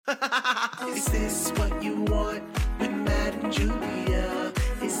Is this what you want with Matt and Julia?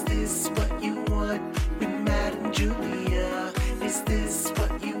 Is this what you want with Matt and Julia? Is this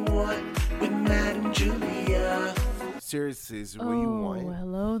what you want with Matt and Julia? Seriously, is it what you want?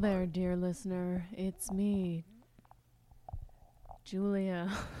 Hello there, dear listener. It's me,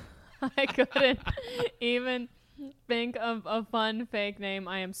 Julia. I couldn't even think of a fun fake name.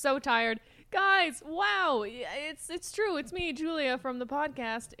 I am so tired. Guys, wow. It's true. It's me, Julia, from the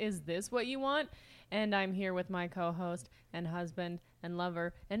podcast Is This What You Want? And I'm here with my co-host and husband and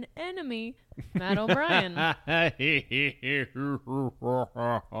lover and enemy, Matt O'Brien.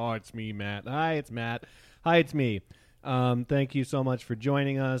 Oh, it's me, Matt. Hi, it's Matt. Hi, it's me. Thank you so much for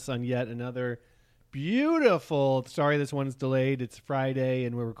joining us on yet another beautiful. Sorry, this one's delayed. It's Friday,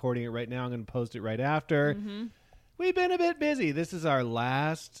 and we're recording it right now. I'm going to post it right after. Mm-hmm. We've been a bit busy. This is our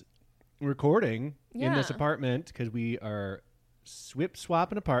last recording in this apartment because we are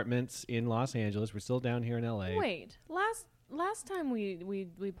swapping apartments in Los Angeles. We're still down here in LA. Wait, last time we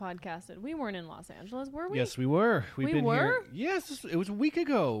podcasted, we weren't in Los Angeles, were we? Yes, we were. We were? Here. Yes, it was a week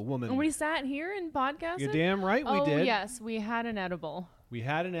ago, woman. And we sat here and podcasted? You're damn right we did. Oh, yes, we had an edible. We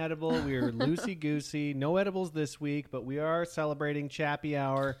had an edible. We were loosey-goosey. No edibles this week, but we are celebrating Chappy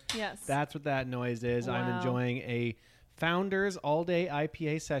Hour. Yes. That's what that noise is. Wow. I'm enjoying a Founders All-Day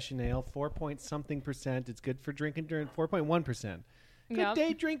IPA Session Ale, 4-point-something%. It's good for drinking during 4.1%. Good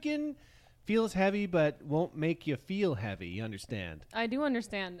day drinking. Feels heavy, but won't make you feel heavy. You understand? I do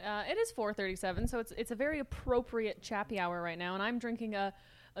understand. It is 4:37, so it's a very appropriate Chappy Hour right now, and I'm drinking a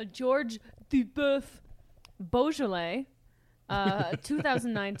George Duboeuf Beaujolais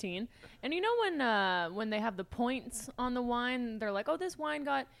 2019. And you know when they have the points on the wine, they're like, oh, this wine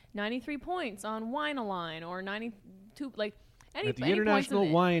got 93 points on Wine-A-Line or 92, like any At the any International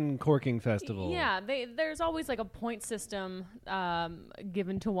points Wine Corking Festival. Yeah, there's always like a point system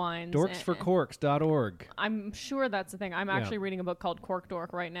given to wines. Dorksforcorks.org. I'm sure that's the thing. I'm actually reading a book called Cork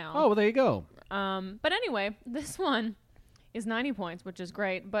Dork right now. Oh, well, there you go. But anyway, this one is 90 points, which is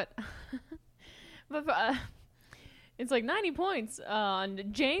great, but it's like 90 points on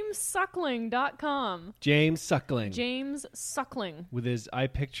jamessuckling.com. James Suckling. James Suckling. With his, I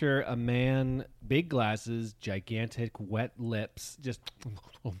picture a man, big glasses, gigantic wet lips, just.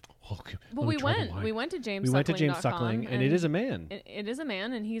 But we went to James. We went to James Suckling, and it is a man. It is a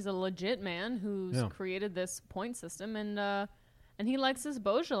man, and he's a legit man who's created this point system, and he likes this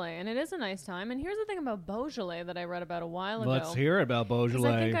Beaujolais, and it is a nice time. And here's the thing about Beaujolais that I read about a while ago. Let's hear about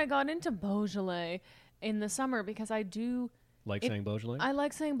Beaujolais. I think I got into Beaujolais in the summer because I do saying Beaujolais. I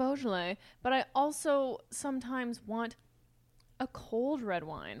like saying Beaujolais, but I also sometimes want a cold red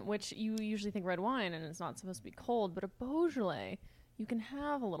wine, which you usually think red wine and it's not supposed to be cold, but a Beaujolais you can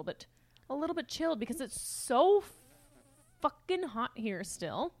have a little bit chilled because it's so fucking hot here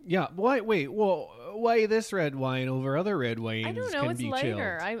still. Yeah. Why this red wine over other red wines? I don't know. Can it's be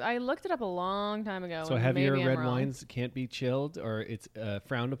later. chilled? I looked it up a long time ago. So heavier red wines can't be chilled, or it's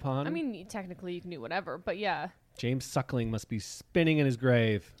frowned upon. I mean, technically you can do whatever, but yeah. James Suckling must be spinning in his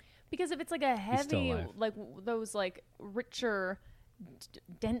grave. Because if it's like a heavy, like those like richer,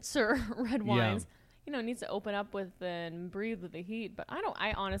 denser red wines. Yeah. You know, it needs to open up with and breathe with the heat. But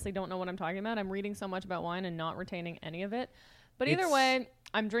I honestly don't know what I'm talking about. I'm reading so much about wine and not retaining any of it. But either way,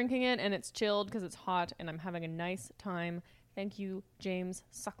 I'm drinking it and it's chilled because it's hot and I'm having a nice time. Thank you, James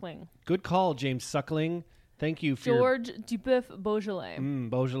Suckling. Good call, James Suckling. Thank you for George Duboeuf Beaujolais.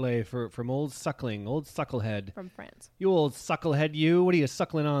 Beaujolais from old Suckling, old Sucklehead. From France. You old Sucklehead, you. What are you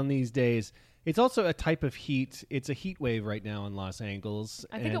suckling on these days? It's also a type of heat. It's a heat wave right now in Los Angeles.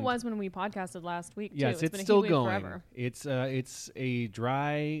 I think it was when we podcasted last week, too. Yes, it's been still a heat going. wave forever. It's a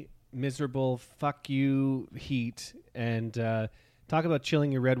dry, miserable, fuck you heat. And talk about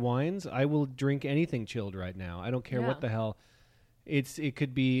chilling your red wines. I will drink anything chilled right now. I don't care what the hell. It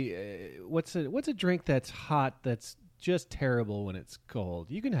could be what's a drink that's hot that's just terrible when it's cold.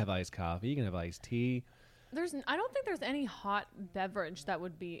 You can have iced coffee. You can have iced tea. I don't think there's any hot beverage that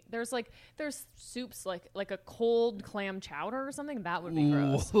would be. There's soups like a cold clam chowder or something that would be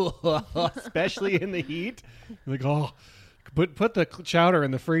gross. Especially in the heat. Like put the chowder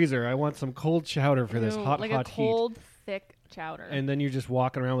in the freezer. I want some cold chowder for this hot like hot a cold, heat. thick chowder. And then you're just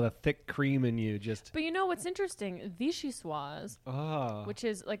walking around with a thick cream in you. But you know what's interesting? Vichyssoise, which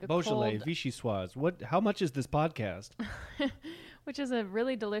is like a Beaujolais, cold Vichyssoise. How much is this podcast? Which is a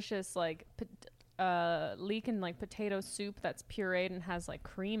really delicious leek and like potato soup that's pureed and has like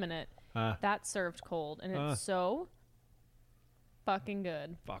cream in it. That's served cold, and it's so fucking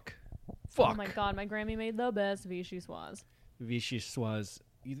good. Fuck. Oh my god, my Grammy made the best Vichyssoise. Vichyssoise.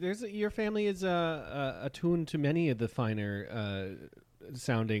 Your family is attuned to many of the finer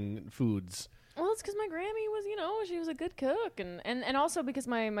sounding foods. Well, it's because my Grammy was, she was a good cook. And also because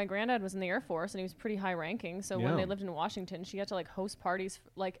my granddad was in the Air Force and he was pretty high ranking. So when they lived in Washington, she got to like host parties,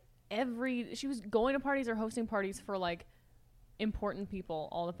 she was going to parties or hosting parties for like important people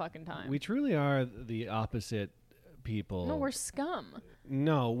all the fucking time. We truly are the opposite people. No, we're scum.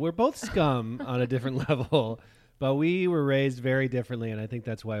 No, we're both scum on a different level. But we were raised very differently, and I think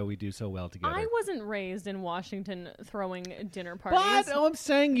that's why we do so well together. I wasn't raised in Washington throwing dinner parties. But I'm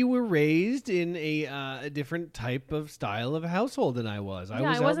saying you were raised in a different type of style of household than I was.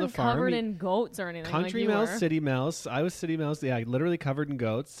 I wasn't covered in goats or anything. Country like mouse, city mouse. I was city mouse. Yeah, literally covered in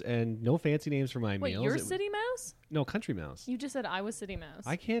goats, and no fancy names for my meals. Wait, you're city mouse? No, country mouse. You just said I was city mouse.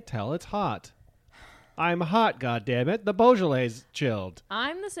 I can't tell. It's hot. I'm hot, goddammit. The Beaujolais chilled.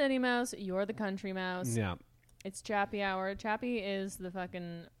 I'm the city mouse. You're the country mouse. Yeah. It's Chappie hour. Chappie is the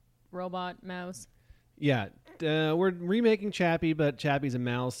fucking robot mouse. Yeah, we're remaking Chappie, but Chappie's a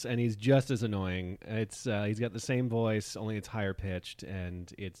mouse, and he's just as annoying. It's he's got the same voice, only it's higher pitched,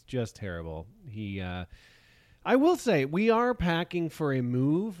 and it's just terrible. I will say, we are packing for a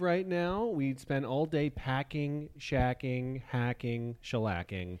move right now. We spent all day packing, shacking, hacking,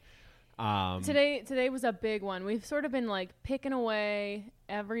 shellacking. Today was a big one. We've sort of been like picking away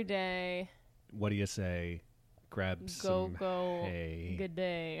every day. What do you say? Grab some hay. Good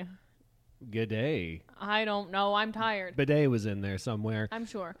day. Good day. I don't know. I'm tired. Bidet was in there somewhere. I'm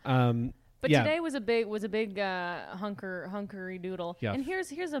sure. But today was a big hunkery doodle. Yeah. And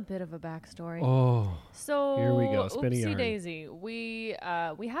here's a bit of a backstory. Oh. So here we go. Spinny oopsie yarn. daisy. We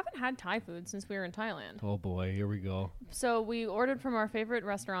haven't had Thai food since we were in Thailand. Oh boy, here we go. So we ordered from our favorite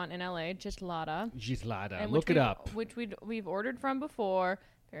restaurant in LA, Gislada. Look it up. Which we've ordered from before.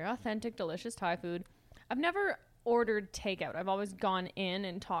 Very authentic, delicious Thai food. I've never ordered takeout. I've always gone in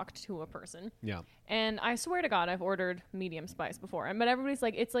and talked to a person. Yeah. And I swear to God, I've ordered medium spice before. But everybody's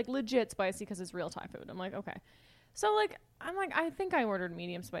like, it's like legit spicy because it's real Thai food. I'm like, okay. So I think I ordered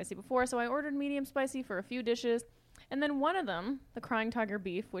medium spicy before. So I ordered medium spicy for a few dishes. And then one of them, the Crying Tiger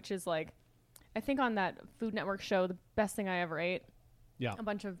beef, which is like, I think on that Food Network show, the best thing I ever ate. Yeah. A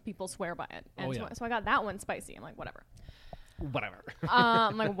bunch of people swear by it. And so I got that one spicy. I'm like, whatever.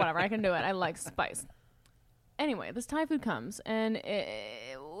 I'm like, whatever. I can do it. I like spice. Anyway, this Thai food comes, and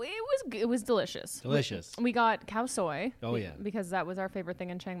it was delicious. Delicious. We got cow soy. Oh, yeah. Because that was our favorite thing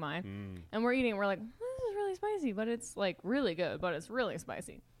in Chiang Mai. And we're eating. We're like, this is really spicy, but it's like really good, but it's really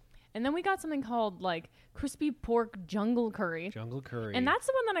spicy. And then we got something called like crispy pork jungle curry. Jungle curry. And that's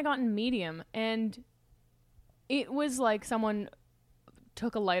the one that I got in medium. And it was like someone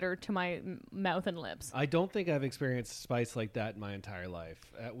took a lighter to my mouth and lips. I don't think I've experienced spice like that in my entire life.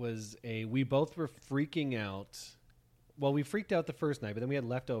 We both were freaking out. Well, we freaked out the first night, but then we had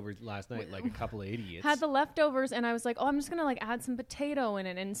leftovers last night, like a couple of idiots. Had the leftovers, and I was like, I'm just going to like add some potato in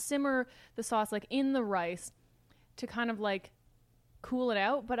it and simmer the sauce like in the rice to kind of like cool it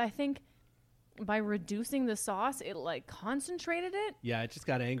out. But I think by reducing the sauce, it like concentrated it. Yeah, it just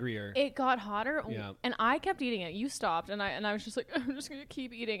got angrier. It got hotter. Yeah. And I kept eating it. You stopped, and I was just like, I'm just gonna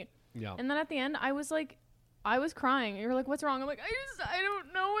keep eating it. Yeah. And then at the end, I was crying. You were like, what's wrong? I'm like, I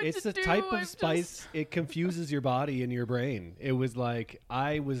don't know what to do. It's the type of spice, it confuses your body and your brain. It was like,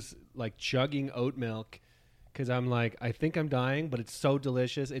 I was like chugging oat milk because I'm like, I think I'm dying, but it's so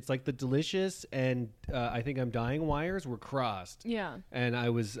delicious. It's like the delicious and I think I'm dying wires were crossed. Yeah. And I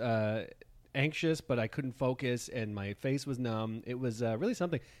was anxious, but I couldn't focus, and my face was numb. It was really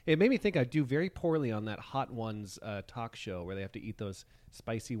something. It made me think I'd do very poorly on that Hot Ones talk show where they have to eat those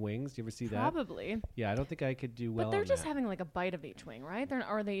spicy wings. Do you ever see that? Probably. Yeah, I don't think I could do well. But they're on just that. having like a bite of each wing, right? Or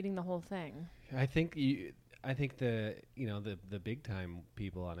are they eating the whole thing? I think the big time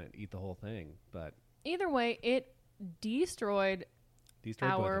people on it eat the whole thing, but either way, it destroyed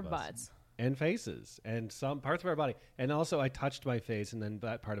our both of us. butts. And faces and some parts of our body. And also I touched my face, and then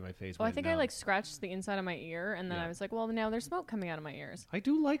that part of my face Well, I went think numb. I like scratched the inside of my ear, and then Yeah. I was like, well, now there's smoke coming out of my ears. I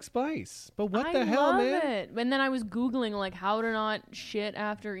do like spice, but what I the hell, love man? it. And then I was Googling like how to not shit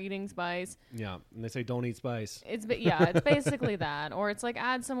after eating spice. Yeah, and they say don't eat spice. It's basically that. Or it's like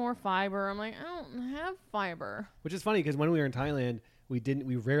add some more fiber. I'm like, I don't have fiber. Which is funny because when we were in Thailand, we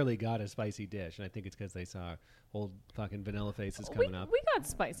rarely got a spicy dish, and I think it's because they saw old fucking vanilla faces coming up. We got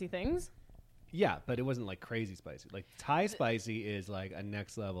spicy things. Yeah, but it wasn't like crazy spicy. Like Thai spicy is like a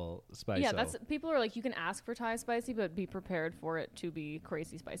next level spicy. Yeah, people are like, you can ask for Thai spicy, but be prepared for it to be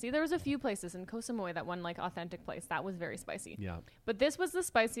crazy spicy. There was a few places in Koh Samui, that one like authentic place that was very spicy. Yeah, but this was the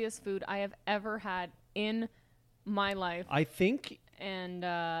spiciest food I have ever had in my life. I think. And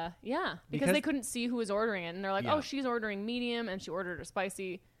because they couldn't see who was ordering it, and they're like, Yeah. oh, she's ordering medium, and she ordered a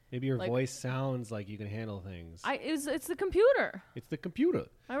spicy. Maybe your voice sounds like you can handle things. It's the computer. It's the computer.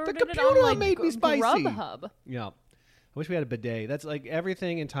 The computer made me spicy. Grubhub. Yeah. I wish we had a bidet. That's like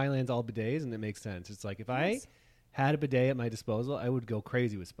everything in Thailand's all bidets, and it makes sense. It's like if I had a bidet at my disposal, I would go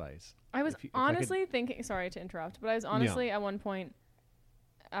crazy with spice. I was honestly thinking, sorry to interrupt, but I was honestly at one point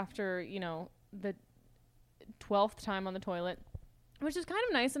after, the 12th time on the toilet, which is kind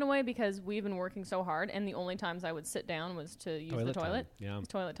of nice in a way because we've been working so hard, and the only times I would sit down was to use the toilet. Yeah. It's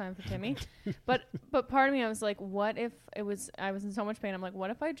toilet time for Timmy. but part of me, I was like, what if I was in so much pain. I'm like, what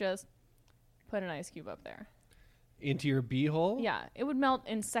if I just put an ice cube up there? Into your beehole? Yeah. It would melt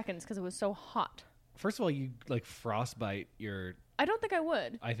in seconds because it was so hot. First of all, you like frostbite your... I don't think I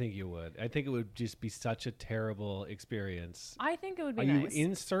would. I think you would. I think it would just be such a terrible experience. I think it would be nice. Are you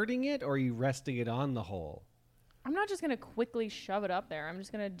inserting it or are you resting it on the hole? I'm not just going to quickly shove it up there. I'm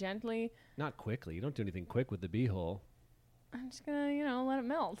just going to gently... Not quickly. You don't do anything quick with the beehole. I'm just going to, let it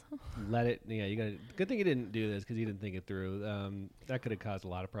melt. Let it... Yeah, you got to... Good thing you didn't do this because you didn't think it through. That could have caused a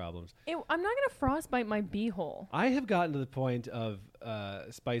lot of problems. I'm not going to frostbite my beehole. I have gotten to the point of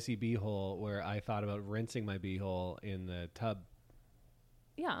spicy beehole where I thought about rinsing my beehole in the tub.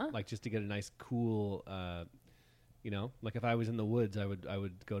 Yeah. Like just to get a nice cool... like if I was in the woods, I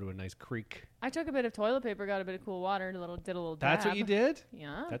would go to a nice creek. I took a bit of toilet paper, got a bit of cool water, did a little dab. That's what you did?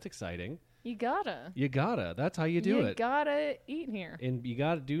 Yeah. That's exciting. You gotta. That's how you do it. You gotta eat here. And you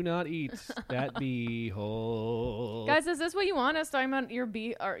do not eat that beehole. Guys, is this what you want us talking about your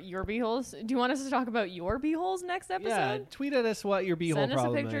beeholes? Do you want us to talk about your beeholes next episode? Yeah, tweet at us what your beehole problem is. Send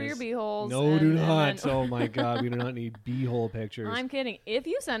us a picture of your beeholes. No, do not. Oh my God, we do not need beehole pictures. I'm kidding. If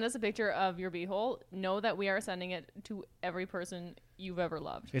you send us a picture of your beehole, know that we are sending it to every person you've ever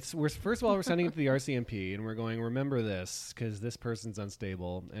loved. First of all, we're sending it to the RCMP, and we're going, remember this, because this person's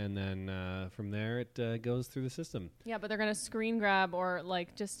unstable, and then from there it goes through the system. Yeah, but they're gonna screen grab or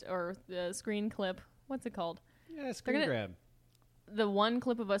screen clip. What's it called? Yeah, screen grab. The one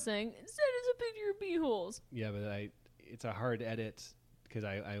clip of us saying, "Send us a picture of beeholes." Yeah, but it's a hard edit because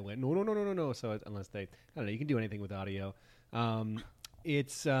I went no. So unless I don't know, you can do anything with audio. So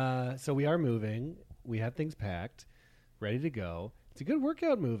we are moving. We have things packed, ready to go. It's a good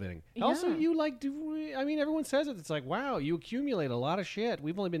workout moving. Yeah. Also, you everyone says it. It's like, wow, you accumulate a lot of shit.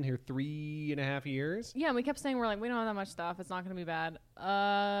 We've only been here 3.5 years. Yeah, and we kept saying, we don't have that much stuff. It's not going to be bad.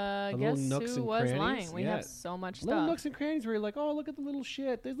 Guess who was lying? We have so much stuff. Little nooks and crannies where you're like, oh, look at the little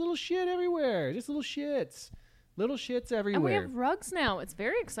shit. There's little shit everywhere. Just little shits. Little shits everywhere. And we have rugs now. It's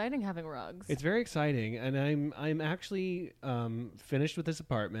very exciting having rugs. It's very exciting. And I'm actually finished with this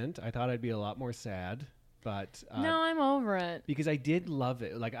apartment. I thought I'd be a lot more sad. But no, I'm over it because I did love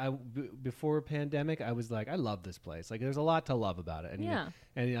it. Like before pandemic, I was like, I love this place. Like there's a lot to love about it, and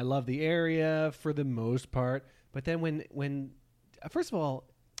and I love the area for the most part. But then when first of all,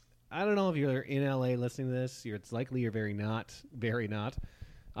 I don't know if you're in LA listening to this. It's likely you're very not.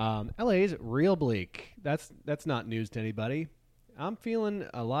 LA is real bleak. That's not news to anybody. I'm feeling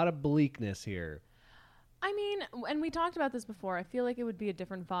a lot of bleakness here. I mean, and we talked about this before. I feel like it would be a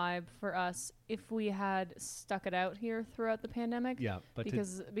different vibe for us if we had stuck it out here throughout the pandemic. Yeah, but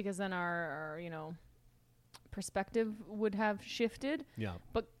because then our perspective would have shifted. Yeah.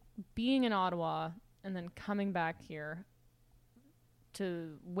 But being in Ottawa and then coming back here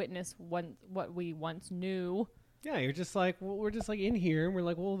to witness what we once knew. Yeah, you're just like, well, we're just like in here, and we're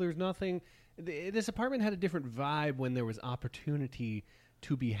like, well, there's nothing. This apartment had a different vibe when there was opportunity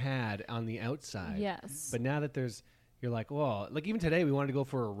to be had on the outside. Yes. But now that you're like, well, like even today we wanted to go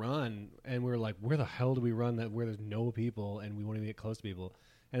for a run and we were like, where the hell do we run where there's no people and we won't even get close to people?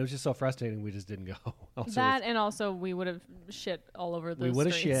 And it was just so frustrating we just didn't go. Also we would have shit all over the streets. We would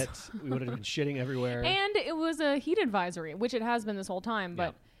have shit. We would have been shitting everywhere. And it was a heat advisory, which it has been this whole time,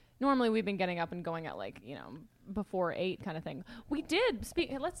 but normally we've been getting up and going at before 8 kind of thing. We did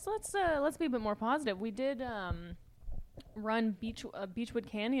let's be a bit more positive. We did run Beechwood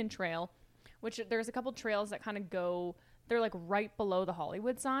Canyon Trail, which there's a couple trails that kind of go, they're like right below the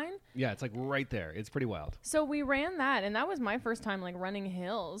Hollywood sign. Yeah, it's like right there. It's pretty wild. So we ran that, and that was my first time like running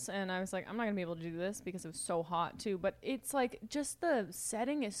hills, and I was like, I'm not gonna be able to do this because it was so hot too, but it's like just the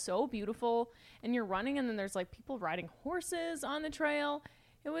setting is so beautiful, and you're running and then there's like people riding horses on the trail.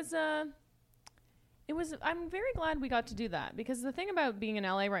 I'm very glad we got to do that, because the thing about being in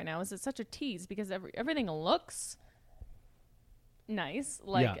LA right now is it's such a tease because everything looks nice,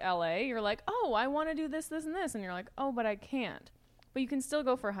 like LA. You're like, oh, I want to do this, and this, and you're like, oh, but I can't. But you can still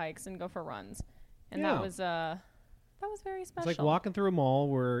go for hikes and go for runs, and that was very special. It's like walking through a mall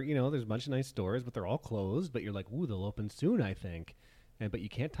where there's a bunch of nice stores, but they're all closed. But you're like, ooh, they'll open soon, I think. But you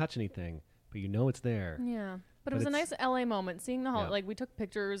can't touch anything. but you know it's there. Yeah. But it was a nice LA moment seeing the like we took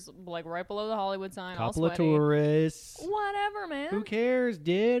pictures like right below the Hollywood sign. Couple of tourists. Whatever, man. Who cares,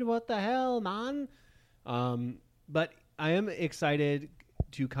 dude? What the hell, man? But I am excited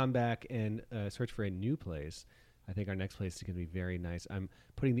to come back and search for a new place. I think our next place is going to be very nice. I'm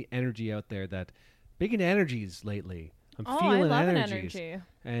putting the energy out there that big in energies lately. I'm feeling I love energies. an energy.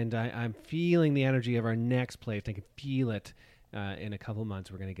 And I'm feeling the energy of our next place. I can feel it. In a couple months,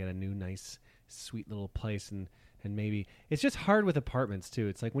 we're going to get a new, nice, sweet little place. And maybe it's just hard with apartments, too.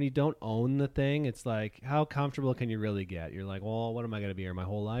 It's like when you don't own the thing, it's like, how comfortable can you really get? You're like, well, what am I going to be here my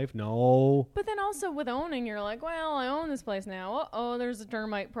whole life? No. But then also with owning, you're like, well, I own this place now. Uh-oh, there's a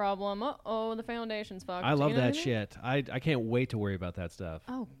termite problem. Uh-oh, the foundation's fucked. I love that shit. I can't wait to worry about that stuff.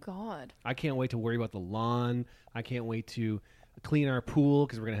 Oh, God. I can't wait to worry about the lawn. I can't wait to clean our pool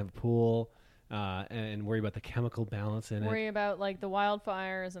because we're going to have a pool. And worry about the chemical balance in it. Worry about like the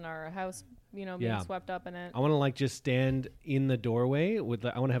wildfires and our house, being swept up in it. I want to like just stand in the doorway I want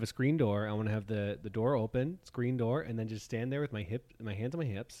to have a screen door. I want to have the door open, screen door, and then just stand there with my hands on my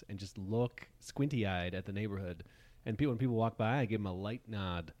hips and just look squinty-eyed at the neighborhood. And when people walk by, I give them a light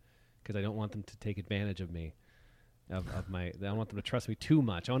nod because I don't want them to take advantage of me. I don't want them to trust me too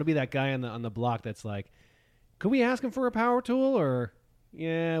much. I want to be that guy on the block that's like, could we ask him for a power tool or?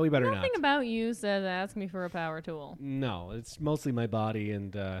 Yeah, we better not. Nothing about you says ask me for a power tool. No, it's mostly my body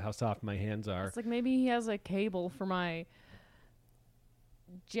and how soft my hands are. It's like maybe he has a cable for my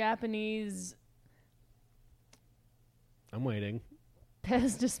Japanese... I'm waiting.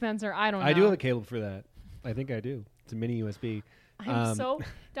 Pez dispenser. I don't know. I do have a cable for that. I think I do. It's a mini USB. I'm so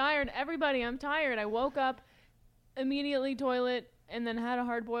tired. Everybody, I'm tired. I woke up, immediately toilet, and then had a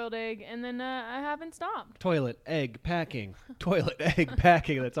hard-boiled egg, and then I haven't stopped. Toilet, egg, packing. Toilet, egg,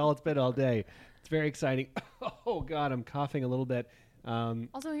 packing. That's all it's been all day. It's very exciting. Oh, God, I'm coughing a little bit.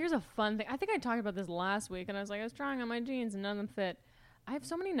 Also, here's a fun thing. I think I talked about this last week, and I was trying on my jeans, and none of them fit. I have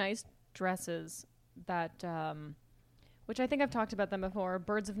so many nice dresses that, which I think I've talked about them before.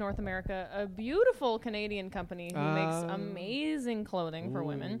 Birds of North America, a beautiful Canadian company who makes amazing clothing for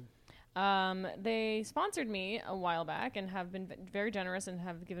women. They sponsored me a while back and have been very generous and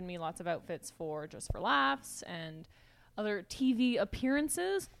have given me lots of outfits for Just for Laughs and other TV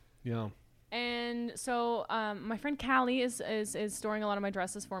appearances. Yeah. And so my friend Callie is storing a lot of my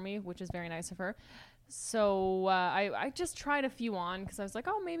dresses for me, which is very nice of her. So I just tried a few on because I was like,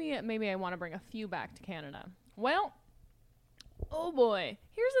 oh, maybe I want to bring a few back to Canada. Well, oh boy.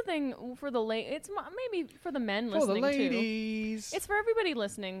 Here's the thing for the it's maybe for the men listening too. For the ladies. It's for everybody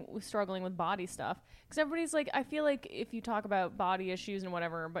listening who's struggling with body stuff. Because everybody's like, I feel like if you talk about body issues and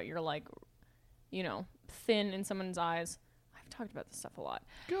whatever, but you're like, thin in someone's eyes. I've talked about this stuff a lot.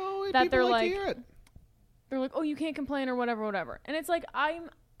 That they're like, they're like, oh, you can't complain or whatever. And it's like,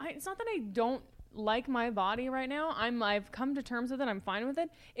 it's not that I don't like my body right now. I've come to terms with it. I'm fine with it.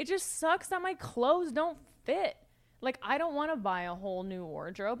 It just sucks that my clothes don't fit. Like, I don't want to buy a whole new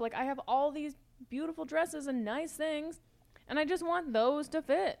wardrobe. Like, I have all these beautiful dresses and nice things, and I just want those to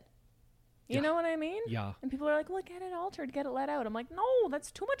fit. You know what I mean? Yeah. And people are like, well, get it altered, get it let out. I'm like, no,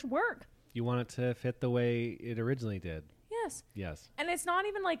 that's too much work. You want it to fit the way it originally did. Yes. And it's not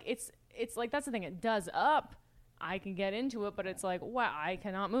even like, it's like, that's the thing. It does up. I can get into it, but it's like, wow, I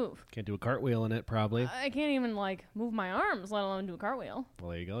cannot move. Can't do a cartwheel in it, probably. I can't even, like, move my arms, let alone do a cartwheel.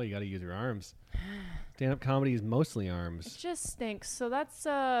 Well, there you go. You got to use your arms. Stand-up comedy is mostly arms. It just stinks. So that's,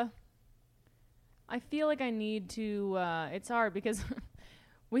 I feel like I need to, it's hard because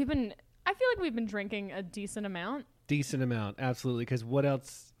I feel like we've been drinking a decent amount. Decent amount, absolutely. Because what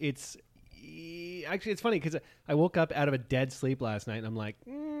else? Actually, it's funny because I woke up out of a dead sleep last night and I'm like,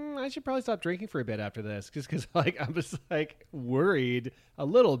 I should probably stop drinking for a bit after this. Just because I'm just like worried a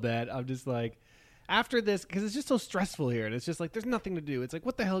little bit. I'm just like, after this, because it's just so stressful here. And it's just like, there's nothing to do. It's like,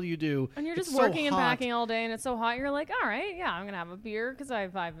 what the hell do you do? And you're just working and packing all day and it's so hot. You're like, all right, yeah, I'm going to have a beer because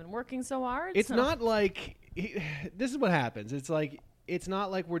I've been working so hard. It's not like, this is what happens. It's like, it's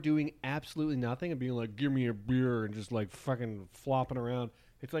not like we're doing absolutely nothing and being like, give me a beer and just like fucking flopping around.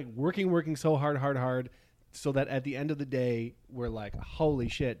 It's like working so hard, so that at the end of the day, we're like, holy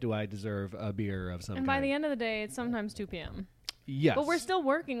shit, do I deserve a beer of some kind? And by the end of the day, it's sometimes 2 p.m. Yes. But we're still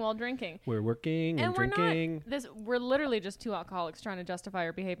working while drinking. We're working and drinking. We're literally just two alcoholics trying to justify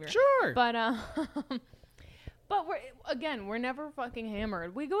our behavior. Sure. But we're never fucking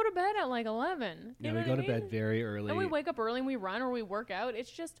hammered. We go to bed at like 11. Yeah, we go to bed very early. And we wake up early and we run or we work out.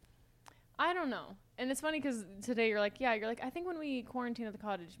 It's just, I don't know. And it's funny because today you're like, I think when we quarantine at the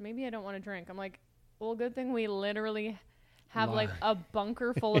cottage, maybe I don't want to drink. I'm like, well, good thing we literally have like a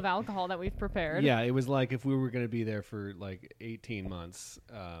bunker full of alcohol that we've prepared. Yeah, it was like if we were going to be there for like 18 months.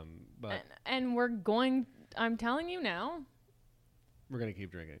 But and we're going, I'm telling you now. We're going to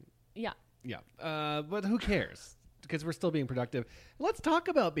keep drinking. Yeah. Yeah. But who cares? Because we're still being productive. Let's talk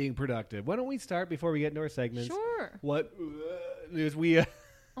about being productive. Why don't we start before we get into our segments? Sure. What news we...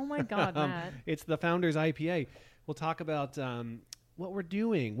 oh my God, Matt. It's the Founders IPA. We'll talk about what we're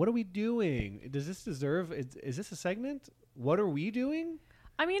doing. What are we doing? Does this deserve... Is this a segment? What are we doing?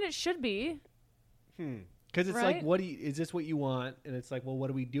 I mean, it should be. Because it's like, is this what you want? And it's like, well, what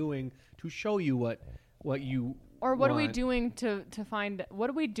are we doing to show you what you Or what want? are we doing to find... What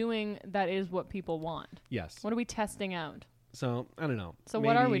are we doing that is what people want? Yes. What are we testing out? So, I don't know. So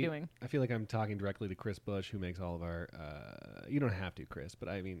what are we doing? I feel like I'm talking directly to Chris Bush, who makes all of our... you don't have to, Chris, but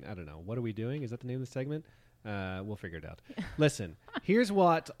I mean, I don't know. What are we doing? Is that the name of the segment? We'll figure it out. Listen, here's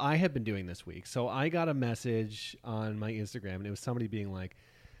what I have been doing this week. So I got a message on my Instagram, and it was somebody being like,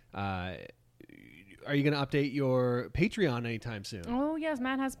 are you going to update your Patreon anytime soon? Oh, yes,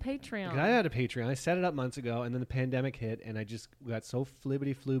 Matt has Patreon. I had a Patreon. I set it up months ago, and then the pandemic hit, and I just got so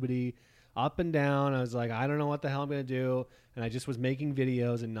flibbity-floobity, up and down. I was like, I don't know what the hell I'm going to do, and I just was making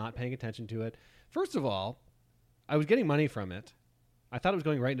videos and not paying attention to it. First of all, I was getting money from it. I thought it was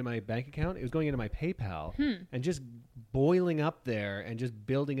going right into my bank account. It was going into my PayPal and just boiling up there and just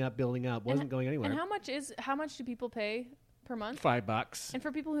building up, wasn't going anywhere. And how much do people pay per month? $5. And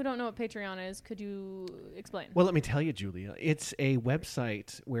for people who don't know what Patreon is, could you explain? Well, let me tell you, Julia. It's a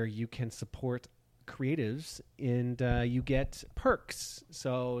website where you can support creatives and you get perks.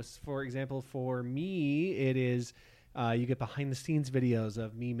 So, for example, for me, it is... you get behind-the-scenes videos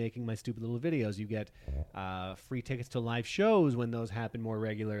of me making my stupid little videos. You get free tickets to live shows when those happen more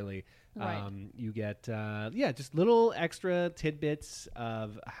regularly. Right. You get, just little extra tidbits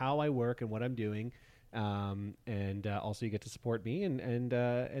of how I work and what I'm doing. And also you get to support me and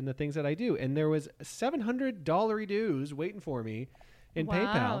the things that I do. And there was $700 dues waiting for me in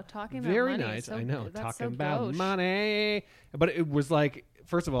PayPal. Talking about Very money. nice. So, I know. that's Talking so about gauche. money. But it was like,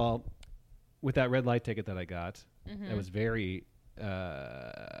 first of all, with that red light ticket that I got, that was very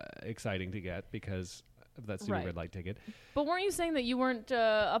exciting to get because of that stupid red light ticket. But weren't you saying that you weren't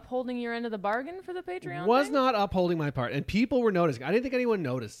upholding your end of the bargain for the Patreon Was thing? not upholding my part. And people were noticing. I didn't think anyone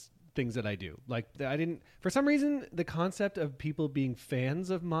noticed things that I do. Like, I didn't... For some reason, the concept of people being fans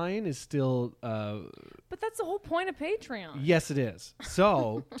of mine is still... But that's the whole point of Patreon. Yes, it is.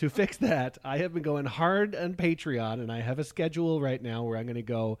 So, to fix that, I have been going hard on Patreon, and I have a schedule right now where I'm going to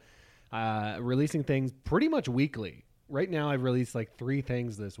go... releasing things pretty much weekly. Right now, I've released like 3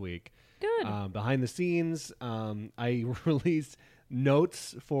 things this week. Good. Behind the scenes, I released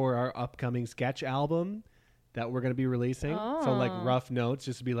notes for our upcoming sketch album that we're going to be releasing. So like rough notes,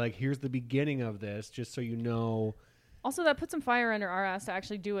 just to be like, here's the beginning of this, just so you know. Also, that put some fire under our ass to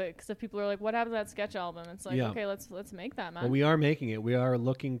actually do it, because if people are like, what happened to that sketch album? It's like, okay, let's make that, man. Well, we are making it. We are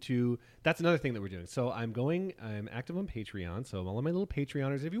looking to... That's another thing that we're doing. So I'm active on Patreon. So all of my little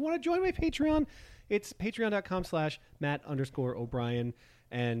Patreoners, if you want to join my Patreon, it's patreon.com/Matt_O'Brien.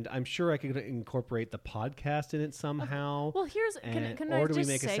 And I'm sure I could incorporate the podcast in it somehow. Well, can I just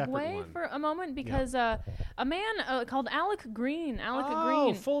segue for a moment? Because a man called Alec Green.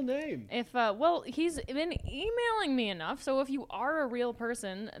 Green. Full name. He's been emailing me enough. So if you are a real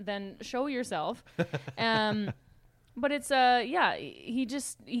person, then show yourself. But it's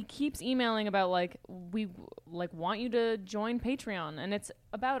he keeps emailing about we want you to join Patreon, and it's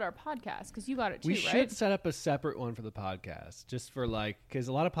about our podcast because you got it too, right? We right? should set up a separate one for the podcast, just for because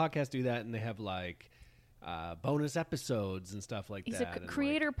a lot of podcasts do that, and they have bonus episodes and stuff like that. He's a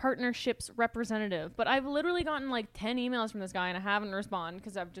creator partnerships representative, but I've literally gotten 10 emails from this guy, and I haven't responded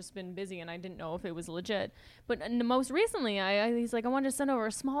because I've just been busy and I didn't know if it was legit. But most recently, he's like, I wanted to send over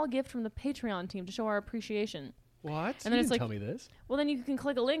a small gift from the Patreon team to show our appreciation. What? And then you didn't tell me this. Well, then you can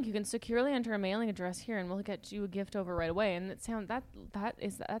click a link. You can securely enter a mailing address here, and we'll get you a gift over right away. And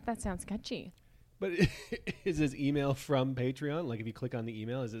that sounds sketchy. But is his email from Patreon? Like, if you click on the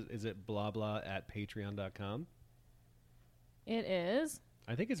email, is it blah blah @patreon.com? It is.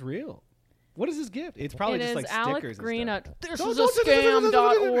 I think it's real. What is his gift? It's probably just stickers. Alec Green and stuff. This is a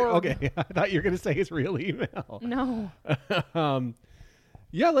scam.org. Okay, I thought you were going to say his real email. No.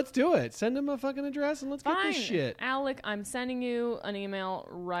 Yeah, let's do it. Send him a fucking address and let's Fine. get this shit. Alec, I'm sending you an email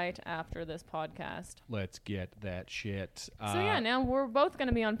right after this podcast. Let's get that shit. Now we're both going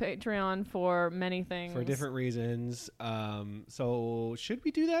to be on Patreon for many things. For different reasons. So should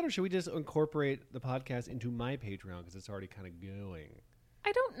we do that, or should we just incorporate the podcast into my Patreon because it's already kind of going?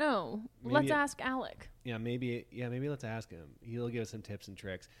 I don't know. Let's ask Alec. Yeah, maybe let's ask him. He'll give us some tips and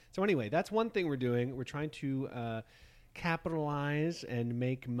tricks. So anyway, that's one thing we're doing. We're trying to... capitalize and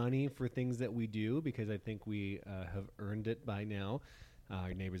make money for things that we do, because I think we have earned it by now.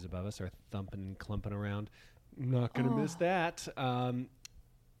 Our neighbors above us are thumping and clumping around. Not going to miss that.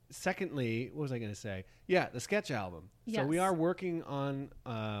 Secondly, what was I going to say? Yeah, the sketch album. Yes. So we are working on,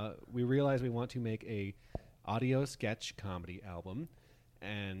 we realize we want to make a audio sketch comedy album.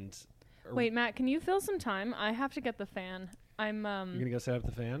 And wait, Matt, can you fill some time? I have to get the fan. I'm you're going to go set up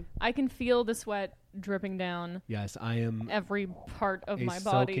the fan? I can feel the sweat dripping down. Yes, I am every part of my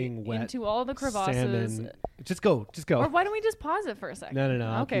body soaking wet into all the crevasses. Salmon. Just go. Or why don't we just pause it for a second? No.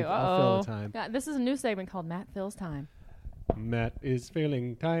 I'll fill the time. Yeah, this is a new segment called Matt Fills Time. Matt is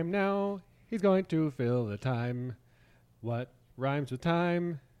filling time now. He's going to fill the time. What rhymes with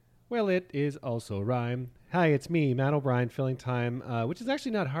time? Well, it is also rhyme. Hi, it's me, Matt O'Brien, filling time, which is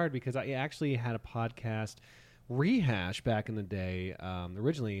actually not hard because I actually had a podcast rehash back in the day.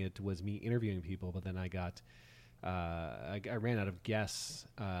 Originally, it was me interviewing people, but then I got I ran out of guests.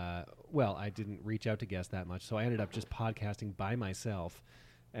 Well, I didn't reach out to guests that much, so I ended up just podcasting by myself.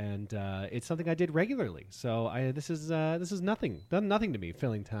 And it's something I did regularly. So this is nothing to me,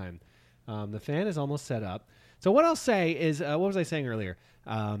 filling time. The fan is almost set up. So what I'll say is, what was I saying earlier?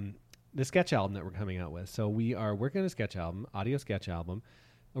 The sketch album that we're coming out with. So we are working on a sketch album, audio sketch album.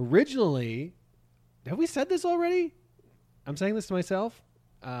 Originally, have we said this already? I'm saying this to myself.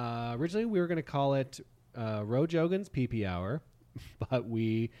 Originally, we were going to call it Ro Jogan's PP Hour, but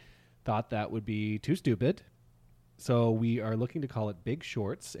we thought that would be too stupid. So we are looking to call it Big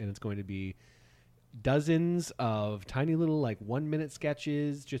Shorts, and it's going to be dozens of tiny little 1-minute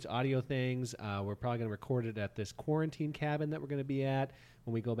sketches, just audio things. We're probably going to record it at this quarantine cabin that we're going to be at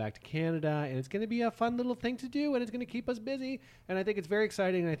when we go back to Canada, and it's going to be a fun little thing to do, and it's going to keep us busy, and I think it's very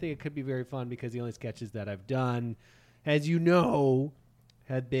exciting, and I think it could be very fun because the only sketches that I've done, as you know,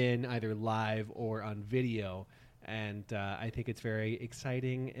 have been either live or on video. And I think it's very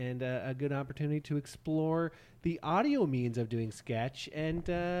exciting and a good opportunity to explore the audio means of doing sketch and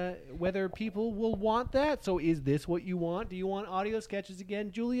whether people will want that. So is this what you want? Do you want audio sketches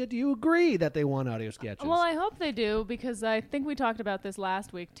again? Julia, do you agree that they want audio sketches? Well, I hope they do, because I think we talked about this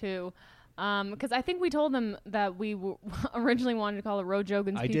last week, too. Because I think we told them that we originally wanted to call it Ro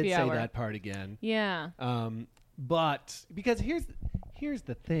Jogan's PP Hour. I did say that part again. Yeah. But because here's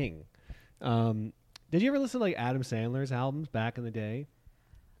the thing. Did you ever listen to Adam Sandler's albums back in the day?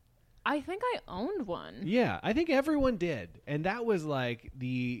 I think I owned one. Yeah, I think everyone did. And that was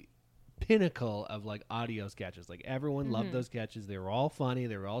the pinnacle of audio sketches. Everyone loved those sketches. They were all funny.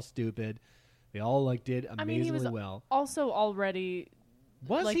 They were all stupid. They all did amazingly he was well. Also already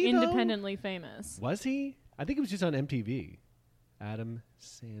he independently famous. Was he? I think it was just on MTV. Adam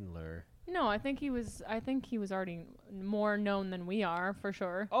Sandler. No, I think he was already more known than we are, for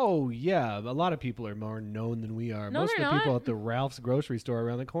sure. Oh, yeah. A lot of people are more known than we are. No, Most of the people not. at the Ralph's grocery store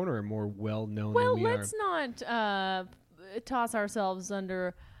around the corner are more well-known than we are. Well, let's not toss ourselves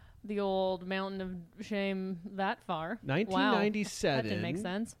under the old mountain of shame that far. 1997. Wow, that didn't make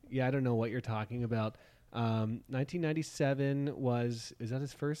sense. Yeah, I don't know what you're talking about. 1997 is that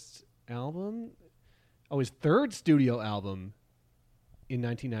his first album? Oh, his third studio album in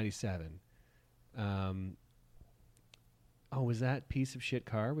 1997. Was that Piece of Shit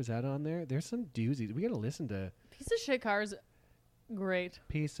Car? Was that on there? There's some doozies. We got to listen to Piece of Shit Car's great.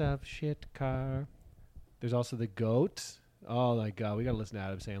 Piece of Shit Car. There's also The Goat. Oh my God, we got to listen to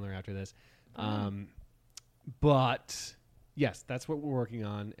Adam Sandler after this. But yes, that's what we're working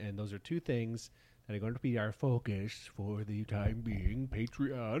on, and those are two things that are going to be our focus for the time being.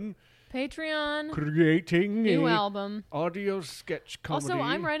 Patreon, creating new a album, audio sketch comedy. Also,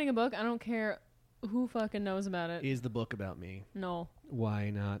 I'm writing a book. I don't care who fucking knows about it. Is the book about me? No. Why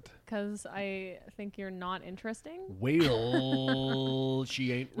not? Because I think you're not interesting. Well,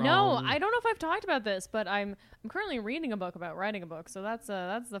 she ain't wrong. No, I don't know if I've talked about this, but I'm currently reading a book about writing a book, so that's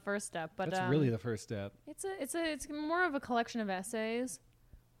the first step. But that's really the first step. It's more of a collection of essays,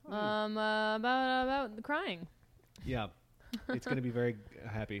 about the crying. Yeah. It's going to be very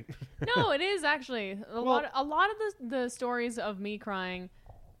happy. No, it is actually. A lot of the stories of me crying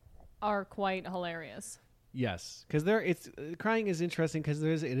are quite hilarious. Yes, because crying is interesting because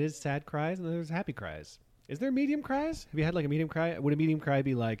it is sad cries and there's happy cries. Is there medium cries? Have you had a medium cry? Would a medium cry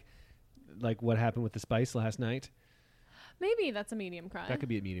be like what happened with the Spice last night? Maybe that's a medium cry. That could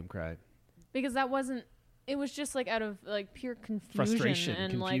be a medium cry. Because that wasn't. It was just out of pure confusion, frustration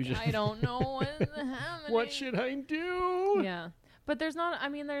and confusion. I don't know what's happening. What should I do? Yeah, but there's not. I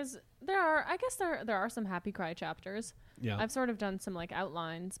mean, there are some happy cry chapters. Yeah, I've sort of done some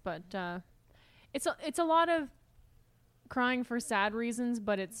outlines, but it's a lot of crying for sad reasons.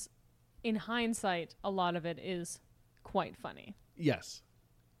 But it's in hindsight, a lot of it is quite funny. Yes.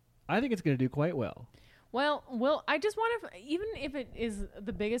 I think it's going to do quite well. Well, I just want to, even if it is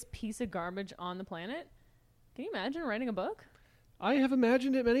the biggest piece of garbage on the planet, can you imagine writing a book? I have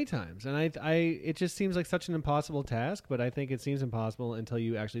imagined it many times, and it just seems like such an impossible task, but I think it seems impossible until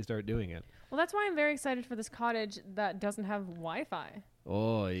you actually start doing it. Well, that's why I'm very excited for this cottage that doesn't have Wi-Fi.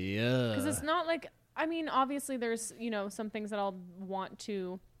 Oh, yeah. Because it's not like, I mean, obviously there's, some things that I'll want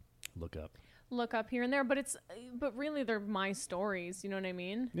to look up here and there, but really they're my stories, you know what I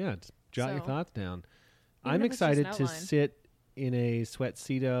mean? Yeah, just jot your thoughts down. Even I'm if it's just an excited to outline. sit in a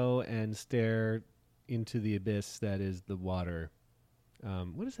sweatcedo and stare into the abyss that is the water.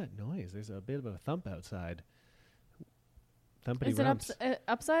 What is that noise? There's a bit of a thump outside. Thumpity Is it rumps.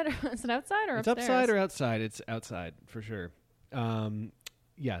 upside? Is it outside or It's upstairs? upside or outside. It's outside for sure.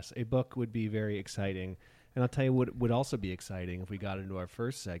 Yes, a book would be very exciting. And I'll tell you what would also be exciting if we got into our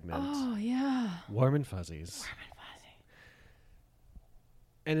first segment. Oh, yeah. Warm and Fuzzies.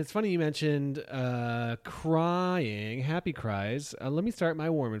 And it's funny you mentioned crying, happy cries. Let me start my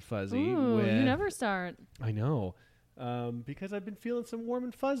warm and fuzzy. Ooh, with, you never start. I know. Because I've been feeling some warm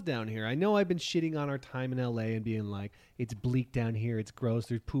and fuzz down here. I know I've been shitting on our time in LA and being like, it's bleak down here, it's gross,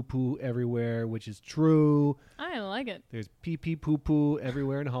 there's poo-poo everywhere, which is true. I like it. There's pee-pee poo-poo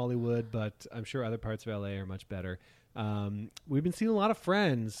everywhere in Hollywood, but I'm sure other parts of LA are much better. We've been seeing a lot of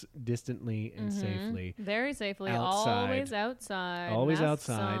friends distantly and safely. Very safely. Outside. Always outside. Always Masks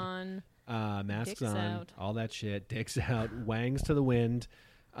outside. on. Masks Dicks on, out. all that shit, dicks out, wangs to the wind.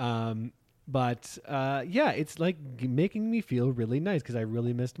 But it's like making me feel really nice because I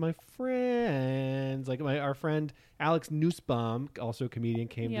really missed my friends. Like our friend Alex Nussbaum, also a comedian,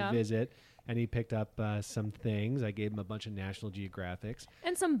 came to visit, and he picked up some things. I gave him a bunch of National Geographics.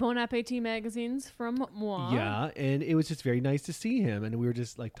 And some Bon Appetit magazines from moi. Yeah, and it was just very nice to see him. And we were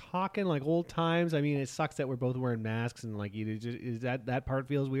just like talking like old times. I mean, it sucks that we're both wearing masks and like that part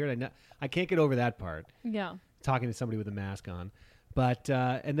feels weird. I can't get over that part. Yeah. Talking to somebody with a mask on. But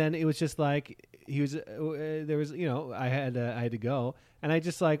and then it was just like he was there was I had to go, and I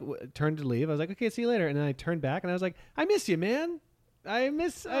just like turned to leave. I was like, okay, see you later. And then I turned back and I was like, I miss you, man. I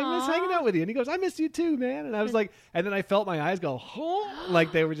miss hanging out with you. And he goes, I miss you too, man. And I was like, and then I felt my eyes go, oh,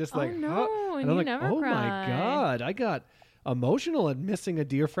 like they were just like, no, huh? and And I'm you like, never oh cry. my God, I got emotional and missing a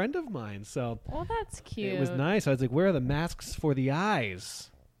dear friend of mine. So Well, that's cute. it was nice. I was like, where are the masks for the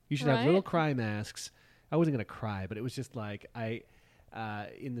eyes? You should have Right? little cry masks. I wasn't going to cry, but it was just like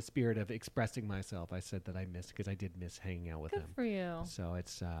in the spirit of expressing myself, I said that I missed because I did miss hanging out with Good him. for you. So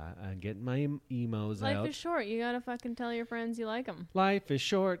it's I'm getting my emos Life out. is short. You gotta fucking tell your friends you like them. Life is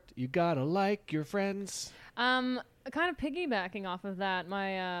short. You gotta like your friends. Kind of piggybacking off of that,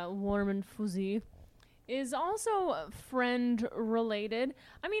 my warm and fuzzy is also friend related.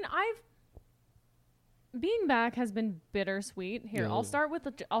 I mean, being back has been bittersweet. Here, Yeah. I'll start with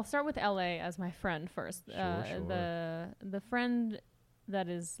LA as my friend first. Sure. The friend that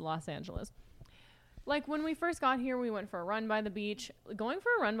is Los Angeles. Like when we first got here, we went for a run by the beach. Going for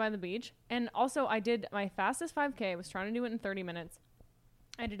a run by the beach, and also I did my fastest 5K. I was trying to do it in 30 minutes.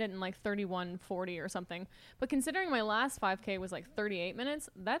 I did it in like 31:40 or something. But considering my last 5K was like 38 minutes,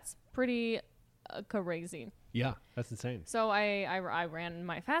 that's pretty crazy. Yeah, that's insane. So I ran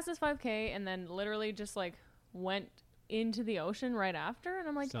my fastest 5K and then literally just like went into the ocean right after. And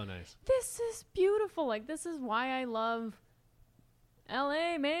I'm like, So nice. this is beautiful. Like, this is why I love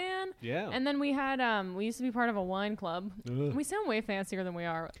LA, man. Yeah. And then we had, we used to be part of a wine club. Ugh. We sound way fancier than we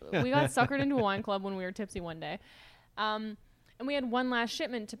are. We got suckered into a wine club when we were tipsy one day. And we had one last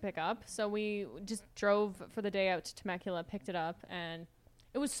shipment to pick up. So we just drove for the day out to Temecula, picked it up, and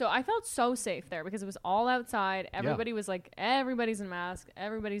I felt so safe there because it was all outside. Everybody was like, everybody's in mask,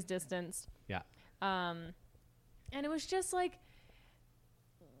 everybody's distanced. Yeah. And it was just like,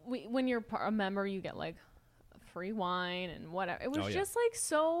 when you're a member, you get like free wine and whatever. It was just like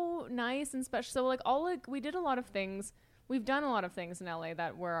so nice and special. So like we did a lot of things. We've done a lot of things in LA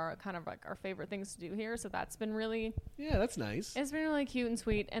that were kind of like our favorite things to do here. So that's been really, Yeah, that's nice. it's been really cute and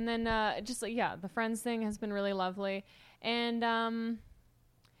sweet. And then just like, the friends thing has been really lovely. And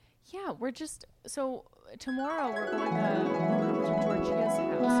we're just, so tomorrow we're going to Georgia's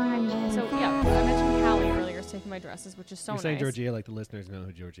house. So I mentioned Callie earlier is taking my dresses, which is so You're nice. saying Georgia like the listeners know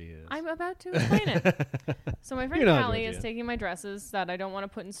who Georgia is. I'm about to explain it. So my friend You know Callie Georgia. is taking my dresses that I don't want to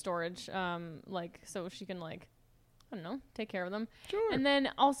put in storage, so she can like, I don't know, take care of them. Sure. And then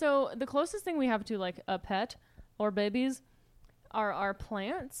also the closest thing we have to like a pet or babies are our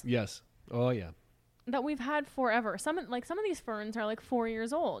plants Yes. Oh, yeah. that we've had forever. Some of these ferns are like 4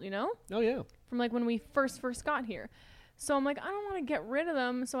 years old, you know? Oh, yeah. From like when we first got here. So I'm like, I don't want to get rid of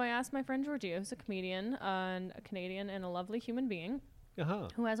them. So I asked my friend Georgia, who's a comedian, and a Canadian and a lovely human being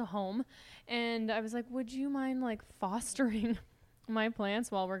who has a home. And I was like, would you mind like fostering my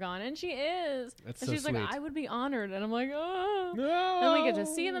plants while we're gone? And she is. That's and so she's sweet. like, I would be honored. And I'm like, oh. No. And we get to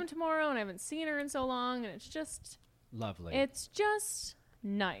see them tomorrow, and I haven't seen her in so long. And it's just lovely. It's just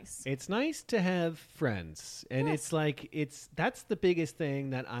nice. It's nice to have friends. And it's like, that's the biggest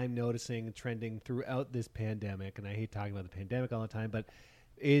thing that I'm noticing trending throughout this pandemic. And I hate talking about the pandemic all the time, but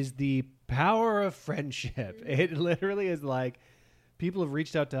is the power of friendship. It literally is like, people have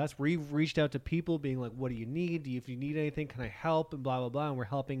reached out to us. We've reached out to people being like, what do you need? If you need anything, can I help? And blah, blah, blah. And we're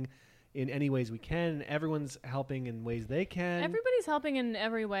helping in any ways we can. Everyone's helping in ways they can. Everybody's helping in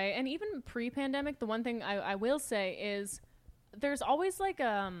every way. And even pre-pandemic, the one thing I will say is there's always like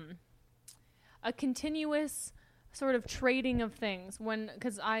a continuous sort of trading of things.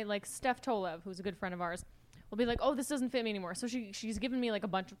 Because I, like Steph Tolev, who's a good friend of ours, will be like, oh, this doesn't fit me anymore. So she's given me like a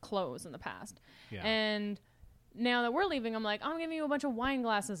bunch of clothes in the past. Yeah. And now that we're leaving, I'm like, I'm giving you a bunch of wine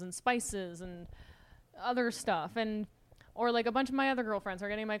glasses and spices and other stuff. Or like a bunch of my other girlfriends are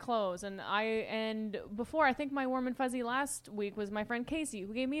getting my clothes. And before, I think my warm and fuzzy last week was my friend Casey,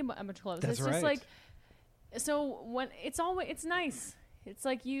 who gave me a bunch of clothes. That's it's right. Just like, so when it's nice. It's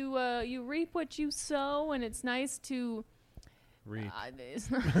like you reap what you sow, and it's nice to reap. And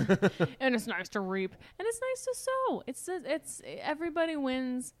it's nice to reap, and it's nice to sow. It's everybody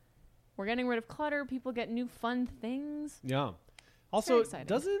wins. We're getting rid of clutter. People get new fun things. Yeah. Also,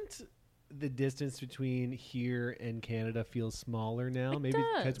 doesn't the distance between here and Canada feel smaller now? Maybe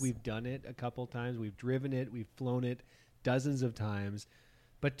because we've done it a couple times. We've driven it. We've flown it dozens of times.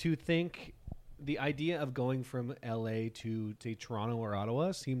 But to think the idea of going from LA to Toronto or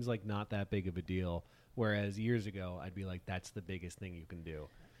Ottawa seems like not that big of a deal. Whereas years ago, I'd be like, that's the biggest thing you can do.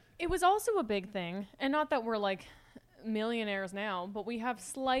 It was also a big thing. And not that we're like millionaires now, but we have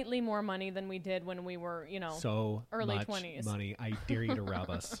slightly more money than we did when we were, so early much 20s. Money. I dare you to rob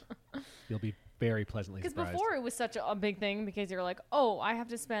us. You'll be very pleasantly surprised. Because before it was such a big thing because you're like, oh, I have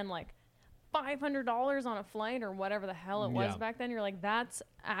to spend like $500 on a flight or whatever the hell it was back then. You're like, that's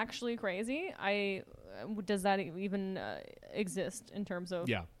actually crazy. Does that even exist in terms of?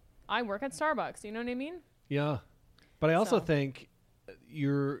 Yeah. I work at Starbucks. You know what I mean? Yeah, but I also think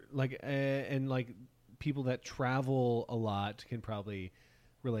you're like, and like people that travel a lot can probably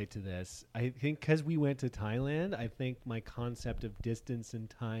relate to this. I think because we went to Thailand, I think my concept of distance and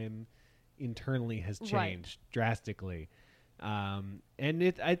time internally has changed drastically. And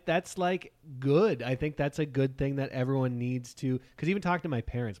that's like good. I think that's a good thing that everyone needs to, because even talking to my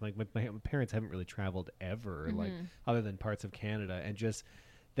parents, like my parents haven't really traveled ever, like other than parts of Canada, and just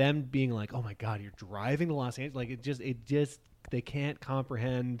them being like, oh my God, you're driving to Los Angeles. Like it just, they can't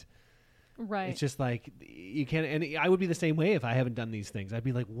comprehend. Right. It's just like, you can't, and I would be the same way if I haven't done these things. I'd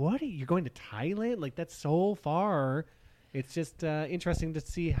be like, what? You're going to Thailand? Like that's so far. It's just interesting to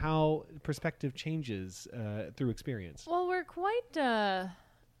see how perspective changes through experience. Well, we're quite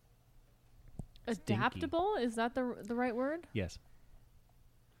adaptable. Is that the right word? Yes.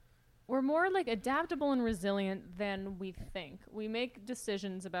 We're more like adaptable and resilient than we think. We make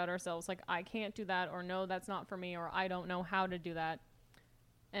decisions about ourselves like, I can't do that, or no, that's not for me, or I don't know how to do that.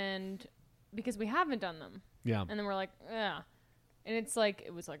 And because we haven't done them. Yeah. And then we're like, yeah. And it's like,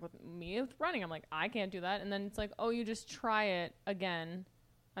 it was like with me with running. I'm like, I can't do that. And then it's like, oh, you just try it again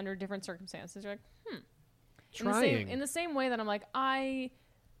under different circumstances. You're like, Trying. In the same way that I'm like, I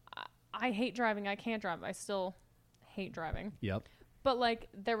hate driving. I can't drive. I still hate driving. Yep. But like,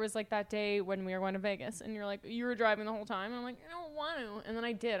 there was like that day when we were going to Vegas and you're like, you were driving the whole time. And I'm like, I don't want to. And then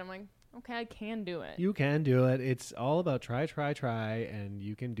I did. I'm like, okay, I can do it. You can do it. It's all about try, and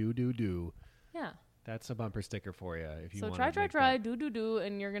you can do. Yeah. That's a bumper sticker for you. If you want to try, do,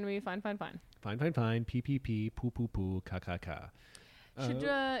 and you're gonna be fine. Fine, pee, poo, ka. Should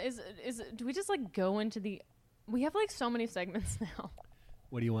do we just like go into the? We have like so many segments now.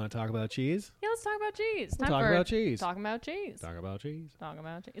 What do you want to talk about? Cheese? Yeah, let's talk about cheese. Talk about cheese. Talking about cheese. Talk about cheese. Talk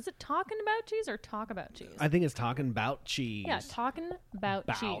about cheese. Is it talking about cheese or talk about cheese? I think it's talking about cheese. Yeah, talking about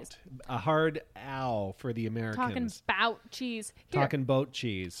cheese. A hard ow for the Americans. Talking about cheese. Talking boat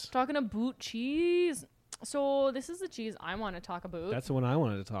cheese. Talking about cheese. So this is the cheese I want to talk about. That's the one I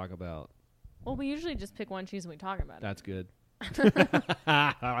wanted to talk about. Well, we usually just pick one cheese and we talk about it. That's good.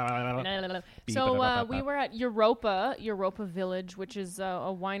 So we were at Europa Village, which is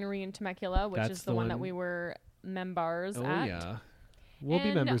a winery in Temecula, which is the one that we were members at. Oh, yeah. We'll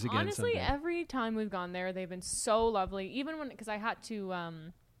be members again honestly, someday. Every time we've gone there, they've been so lovely. Even because I had to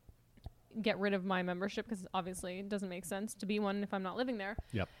get rid of my membership because obviously it doesn't make sense to be one if I'm not living there.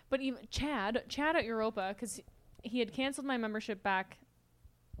 Yep. But even Chad at Europa, because he had canceled my membership back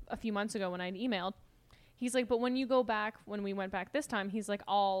a few months ago when I'd emailed. He's like, but when you go back, when we went back this time, he's like,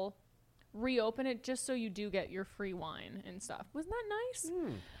 I'll reopen it just so you do get your free wine and stuff. Wasn't that nice?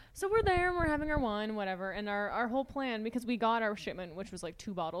 So we're there and we're having our wine, whatever. And our whole plan, because we got our shipment, which was like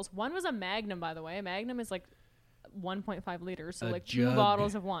 2 bottles. One was a Magnum, by the way. A Magnum is like 1.5 liters. So like jug. 2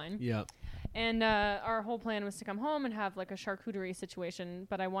 bottles of wine. Yeah. And our whole plan was to come home and have like a charcuterie situation.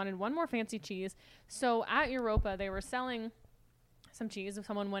 But I wanted one more fancy cheese. So at Europa, they were selling some cheese. If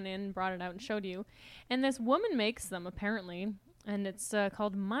someone went in, brought it out and showed you. And this woman makes them, apparently. And it's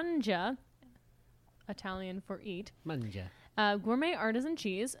called Mangia, Italian for eat. Mangia. Gourmet artisan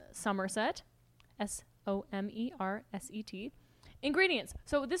cheese, Somerset, Somerset. Ingredients.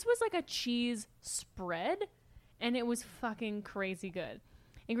 So this was like a cheese spread, and it was fucking crazy good.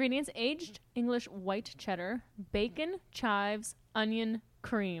 Ingredients: aged English white cheddar, bacon, chives, onion,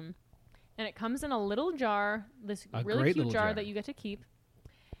 cream. And it comes in a little jar, this really cute jar that you get to keep.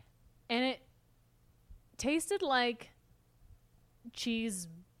 And it tasted like cheese,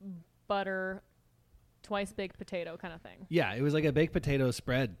 butter, twice baked potato kind of thing. Yeah, it was like a baked potato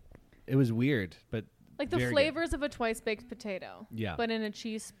spread. It was weird, but like the flavors of a twice baked potato. Yeah. But in a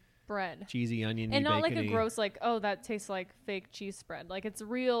cheese spread. Cheesy, oniony, and not bacony. Like a gross, like, oh, that tastes like fake cheese spread. Like it's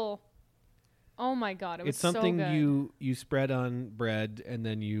real. Oh my God, it was so good. It's something you spread on bread and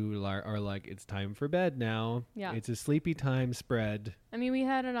then you are like, it's time for bed now. Yeah. It's a sleepy time spread. I mean, we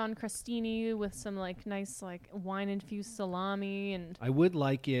had it on crostini with some like nice like wine-infused salami. And I would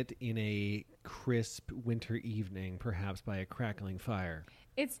like it in a crisp winter evening, perhaps by a crackling fire.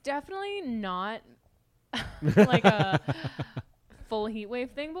 It's definitely not like a full heat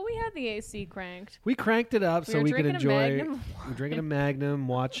wave thing, but we had the AC cranked. We cranked it up so we could enjoy. We're drinking a Magnum,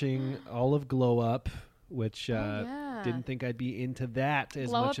 watching all of Glow Up, which didn't think I'd be into that as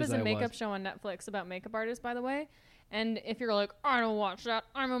Glow much Up as I was. Glow Up is a makeup show on Netflix about makeup artists, by the way. And if you're like, I don't watch that,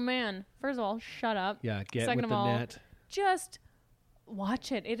 I'm a man. First of all, shut up. Yeah, get Second with of the all, net. Just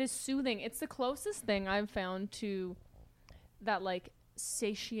watch it. It is soothing. It's the closest thing I've found to that, like,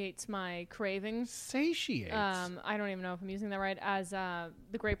 satiates my cravings. Satiates? I don't even know if I'm using that right, as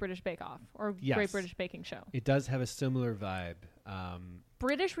the Great British Bake Off or Great British Baking Show. It does have a similar vibe.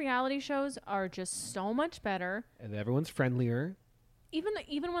 British reality shows are just so much better. And everyone's friendlier.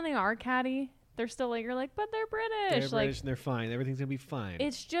 Even when they are catty, they're still like, you're like, but they're British. They're British and they're fine. Everything's going to be fine.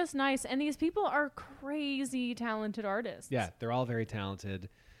 It's just nice. And these people are crazy talented artists. Yeah, they're all very talented.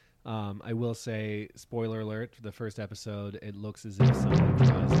 I will say, spoiler alert, for the first episode, it looks as if somebody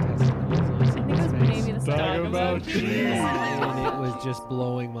draws testicles on I think it was maybe the second about cheese. And it was just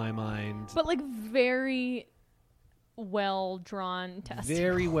blowing my mind. But like very well-drawn testicles.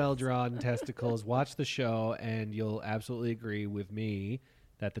 Very well-drawn testicles. Watch the show and you'll absolutely agree with me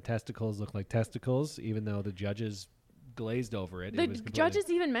that the testicles look like testicles, even though the judges glazed over it. The judges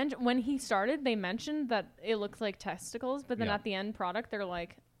even mentioned, when he started, they mentioned that it looked like testicles, but then at the end product, they're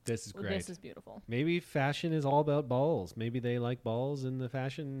like, this is great. This is beautiful. Maybe fashion is all about balls. Maybe they like balls in the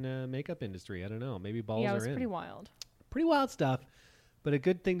fashion makeup industry. I don't know. Maybe balls are in. Yeah, it was pretty wild. Pretty wild stuff, but a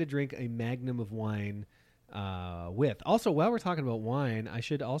good thing to drink a magnum of wine with. Also, while we're talking about wine, I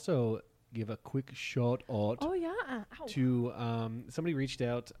should also give a quick shout out to somebody reached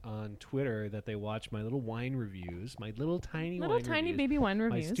out on Twitter that they watch my little wine reviews, my little tiny baby wine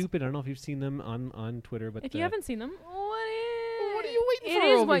reviews. My stupid, I don't know if you've seen them on Twitter, but if you haven't seen them, what are you waiting for?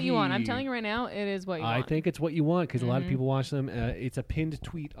 It is what you want. I'm telling you right now, it is what you want. I think it's what you want because a lot of people watch them. It's a pinned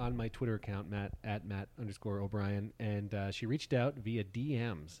tweet on my Twitter account, Matt_O'Brien, and she reached out via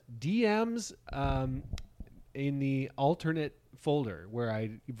DMs. DMs in the alternate folder where I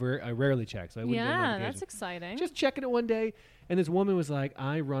rarely check, so I wouldn't get notifications. That's exciting. Just checking it one day, and this woman was like,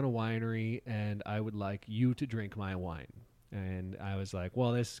 I run a winery, and I would like you to drink my wine. And I was like,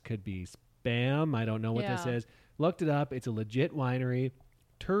 well, this could be spam. I don't know what this is. Looked it up. It's a legit winery,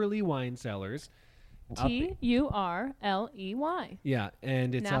 Turley Wine Cellars. Turley. Yeah,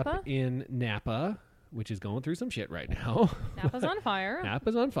 and it's Napa? up in Napa, which is going through some shit right now. Napa's on fire.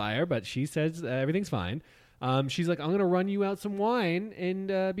 Napa's on fire, but she says everything's fine. She's like, I'm going to run you out some wine,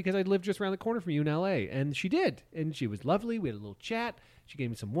 and because I live just around the corner from you in L.A. And she did, and she was lovely. We had a little chat. She gave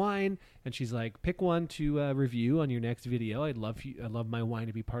me some wine, and she's like, pick one to review on your next video. I love my wine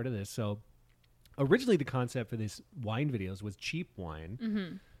to be part of this. So originally the concept for this wine videos was cheap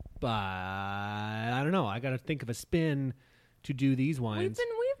wine, but I don't know. I got to think of a spin to do these wines.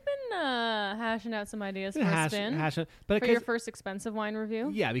 We've been hashing out some ideas for a spin. But for your first expensive wine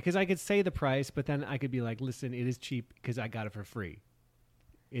review? Yeah, because I could say the price, but then I could be like, listen, it is cheap because I got it for free.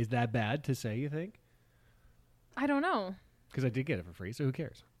 Is that bad to say, you think? I don't know. Because I did get it for free, so who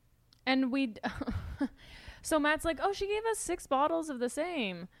cares? And So Matt's like, oh, she gave us 6 bottles of the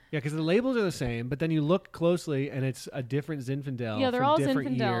same. Yeah, because the labels are the same, but then you look closely and it's a different Zinfandel. Yeah, they're from all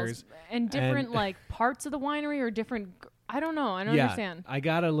different Zinfandels. years. And different, like, parts of the winery or different... I don't know. I don't understand. I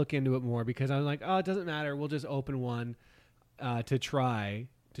got to look into it more because I'm like, oh, it doesn't matter. We'll just open one to try,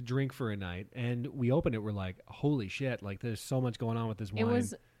 to drink for a night. And we opened it. We're like, holy shit. Like, there's so much going on with this wine. It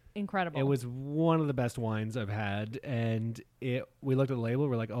was incredible. It was one of the best wines I've had. And we looked at the label.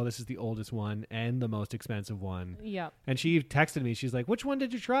 We're like, oh, this is the oldest one and the most expensive one. Yep. And she texted me. She's like, which one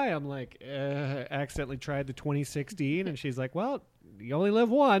did you try? I'm like, accidentally tried the 2016. And she's like, well, you only live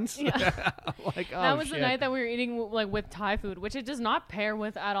once. Yeah. I'm like, oh, that was shit. the night that we were eating like with Thai food, which it does not pair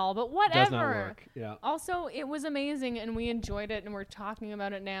with at all, but whatever. Does not work. Yeah. Also, it was amazing and we enjoyed it and we're talking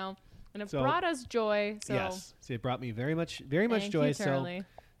about it now. And it brought us joy. So yes. So it brought me very much joy. You, Turley. So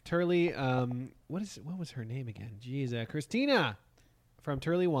Turley, what was her name again? Jeez, Christina from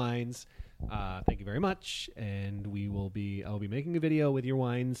Turley Wines. Thank you very much. And I'll be making a video with your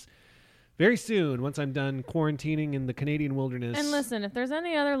wines very soon, once I'm done quarantining in the Canadian wilderness. And listen, if there's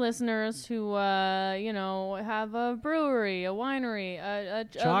any other listeners who, have a brewery, a winery, a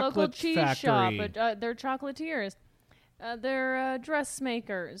local cheese factory. shop, they're chocolatiers, they're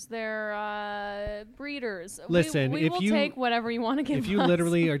dressmakers, they're breeders. Listen, we will take whatever you want to give us. If you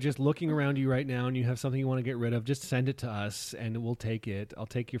literally are just looking around you right now and you have something you want to get rid of, just send it to us and we'll take it. I'll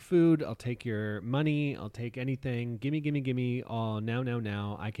take your food. I'll take your money. I'll take anything. Gimme. Oh,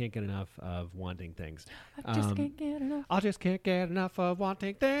 now. I can't get enough of wanting things. I just can't get enough. I just can't get enough of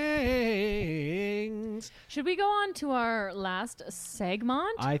wanting things. Should we go on to our last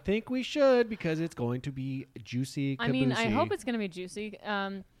segment? I think we should because it's going to be juicy. I mean, I hope it's going to be juicy.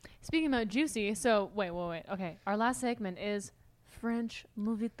 Speaking about juicy, so wait. Okay, our last segment is French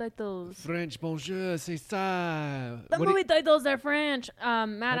movie titles. French, bonjour, c'est ça. The movie titles are French.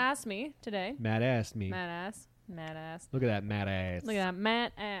 Matt asked me today. Matt asked me. Matt asked. Look at that, Matt ass. Look at that,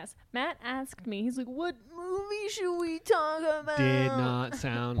 Matt asked. Matt asked me. He's like, "What movie should we talk about?" Did not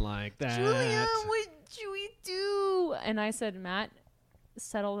sound like that. Julia, what should we do? And I said, Matt,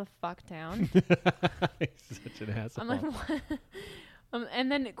 settle the fuck down. He's such an asshole. I'm like, what?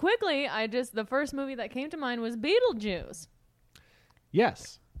 And then quickly, the first movie that came to mind was Beetlejuice.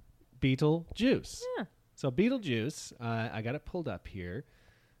 Yes, Beetlejuice. Yeah. So Beetlejuice, I got it pulled up here.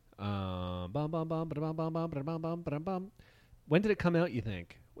 When did it come out, you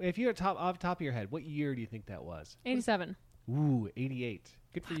think? If you're off the top of your head, what year do you think that was? 87. Ooh, 88.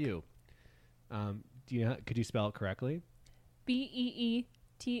 Good for you. Could you spell it correctly? BEETLEJUISE.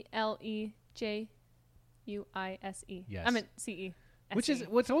 Yes. I meant CE. Which is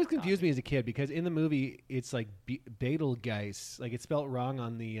what's always confused me as a kid because in the movie it's like Betelgeuse, like it's spelled wrong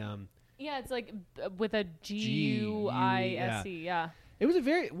on the. Yeah, it's like with a GUISE. Yeah. It was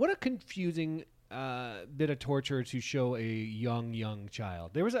what a confusing bit of torture to show a young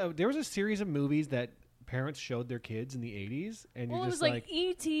child. There was a series of movies that parents showed their kids in the 80s, and you're just it was like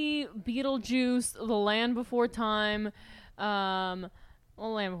E.T., Beetlejuice, The Land Before Time. Land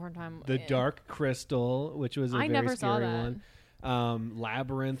Before Time. The Dark Crystal, which was a very never saw scary that. one.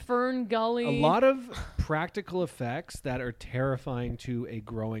 Labyrinth. Fern Gully. A lot of practical effects that are terrifying to a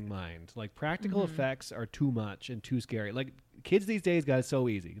growing mind. Like practical effects are too much and too scary. Like kids these days got it so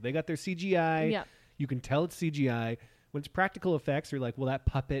easy. They got their CGI. Yeah. You can tell it's CGI. When it's practical effects, you're like, well, that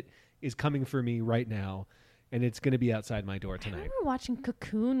puppet is coming for me right now. And it's going to be outside my door tonight. I remember watching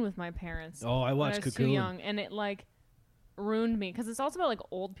Cocoon with my parents. Oh, I watched when I was Cocoon. too young, and it like ruined me because it's also about like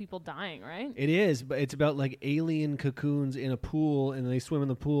old people dying, right? It is, but it's about like alien cocoons in a pool, and they swim in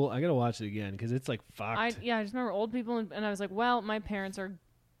the pool. I gotta watch it again because it's like fucked. I just remember old people, and I was like, well, my parents are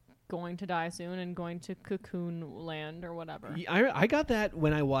going to die soon and going to Cocoon Land or whatever. I got that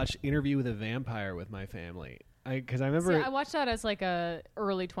when I watched Interview with a Vampire with my family. Because I remember... See, I watched that as like a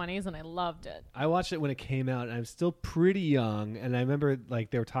early 20s and I loved it. I watched it when it came out and I'm still pretty young. And I remember like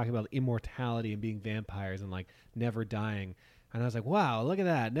they were talking about immortality and being vampires and like never dying. And I was like, wow, look at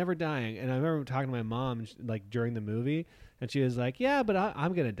that, never dying. And I remember talking to my mom like during the movie. And she was like, yeah, but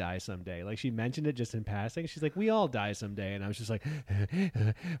I'm going to die someday. Like she mentioned it just in passing. She's like, we all die someday. And I was just like,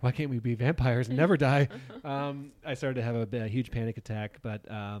 why can't we be vampires and never die? I started to have a huge panic attack, but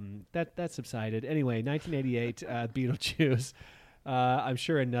that subsided. Anyway, 1988, Beetlejuice. I'm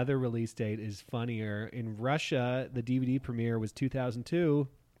sure another release date is funnier. In Russia, the DVD premiere was 2002.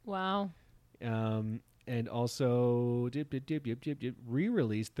 Wow. And also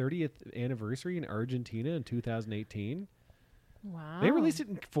re-released 30th anniversary in Argentina in 2018. Wow. They released it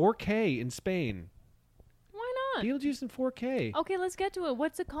in 4K in Spain. Why not? Beetlejuice in 4K. Okay, let's get to it.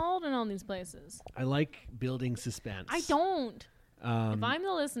 What's it called in all these places? I like building suspense. I don't. If I'm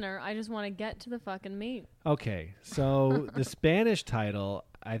the listener, I just want to get to the fucking meat. Okay, so the Spanish title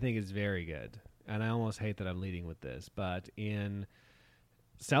I think is very good, and I almost hate that I'm leading with this, but in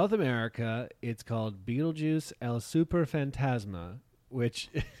South America, it's called Beetlejuice El Super Fantasma, which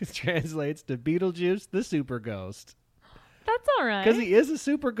translates to Beetlejuice the Super Ghost. That's all right. Because he is a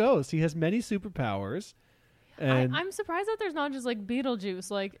super ghost. He has many superpowers. And I'm surprised that there's not just like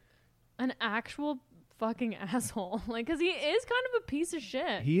Beetlejuice, like an actual fucking asshole. Like, because he is kind of a piece of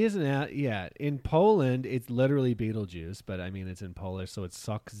shit. He is yeah. In Poland, it's literally Beetlejuice, but I mean, it's in Polish, so it's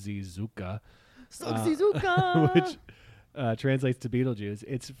Sokzizuka. Sokzizuka! Which translates to Beetlejuice.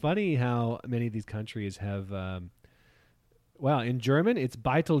 It's funny how many of these countries have... in German, it's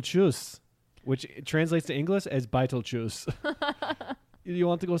Beetlejuice, which translates to English as Beetlejuice. You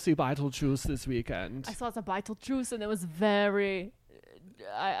want to go see Beetlejuice this weekend? I saw the Beetlejuice, and it was very...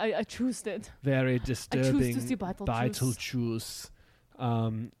 I chose it. Very disturbing. I choose to see Beetlejuice.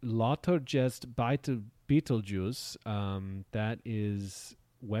 Lauter just Beetlejuice. That is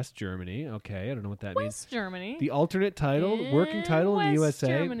West Germany. Okay, I don't know what that means. West Germany. The alternate title, working title in the USA.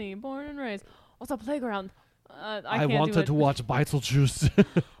 West Germany, born and raised. What's a playground? I wanted to watch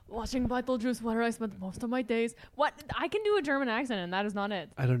Beetlejuice. Watching Beetlejuice, where I spent most of my days. What? I can do a German accent, and that is not it.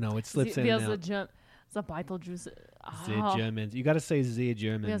 I don't know. It slips in and out. The Beetlejuice. The Germans. You got to say the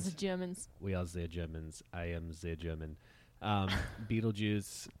Germans. We are the Germans. We are the Germans. I am the German.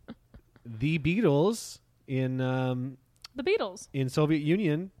 Beetlejuice. The Beatles in... the Beatles. In Soviet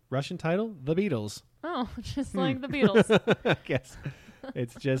Union, Russian title, The Beatles. Oh, just like the Beatles. I guess.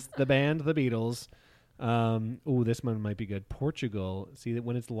 It's just the band, The Beatles. This one might be good. Portugal. See that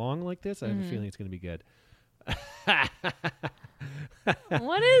when it's long like this, I have a feeling it's going to be good.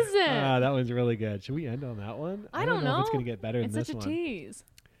 What is it? That one's really good. Should we end on that one? I don't know if it's going to get better than this one. It's such a tease.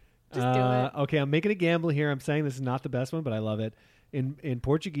 Just do it. Okay, I'm making a gamble here. I'm saying this is not the best one, but I love it. In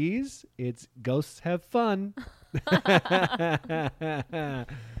Portuguese, it's ghosts have fun.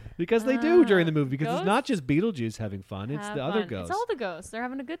 Because they do during the movie. Because ghosts? It's not just Beetlejuice having fun. It's the other ghosts. It's all the ghosts. They're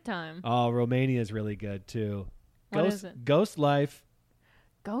having a good time. Oh, Romania is really good, too. What is it? Ghost Life.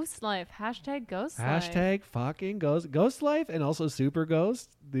 Ghost Life. Hashtag Ghost Life. Hashtag fucking Ghost Life and also Super Ghost.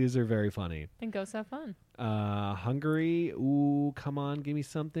 These are very funny. And ghosts have fun. Hungary. Ooh, come on. Give me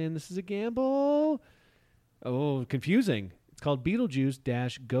something. This is a gamble. Oh, confusing. It's called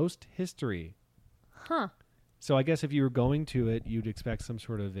Beetlejuice-Ghost History. Huh. So I guess if you were going to it, you'd expect some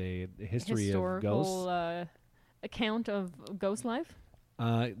sort of a history of ghosts. Account of ghost life?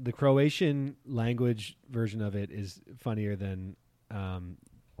 The Croatian language version of it is funnier than...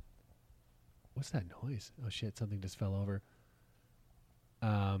 what's that noise? Oh, shit. Something just fell over.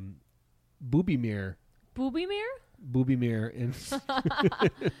 Boobymir. Boobymir? Boobymir. How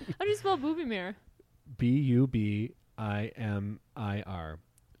do you spell Boobymir? Bubimir.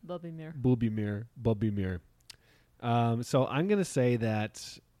 Boobymir. Boobymir. So I'm going to say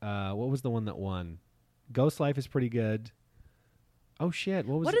that, what was the one that won? Ghost Life is pretty good. Oh, shit.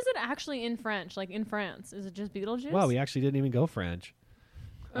 What is it actually in French? Like in France? Is it just Beetlejuice? Wow, we actually didn't even go French.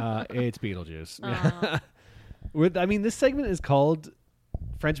 It's Beetlejuice. I mean, this segment is called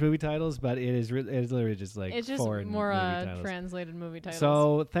French movie titles, but it is literally just like it's just foreign more movie titles. Translated movie titles.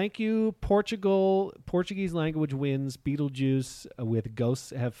 So thank you, Portugal. Portuguese language wins Beetlejuice with Ghosts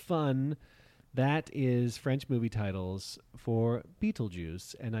Have Fun. That is French movie titles for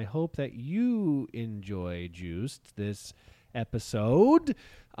Beetlejuice, and I hope that you enjoy Juiced this episode.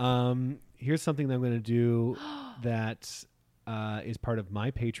 Here's something that I'm going to do that is part of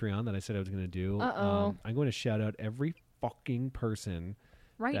my Patreon that I said I was going to do. I'm going to shout out every fucking person.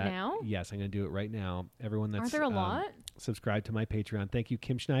 Now? Yes, I'm going to do it right now. Everyone that's Are there a lot? Subscribed to my Patreon. Thank you,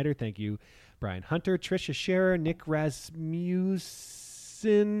 Kim Schneider. Thank you, Brian Hunter, Trisha Scherer, Nick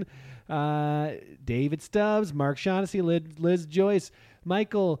Rasmussen, David Stubbs, Mark Shaughnessy, Liz Joyce,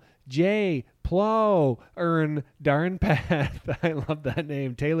 Michael, Jay, Plow, Ern, Darnpath. I love that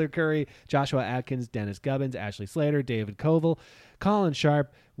name. Taylor Curry, Joshua Atkins, Dennis Gubbins, Ashley Slater, David Koval, Colin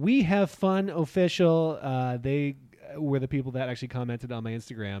Sharp. We Have Fun Official. They were the people that actually commented on my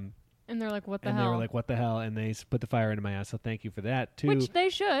Instagram. And they're like, what the hell? And they were like, what the hell? And they put the fire into my ass. So thank you for that, too. Which they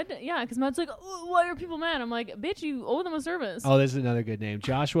should. Yeah, because Matt's like, why are people mad? I'm like, bitch, you owe them a service. Oh, this is another good name.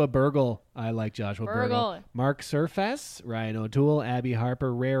 Joshua Burgle. I like Joshua Burgle. Mark Surface, Ryan O'Toole, Abby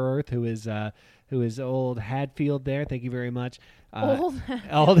Harper, Rare Earth, who is old Hadfield there. Thank you very much. Old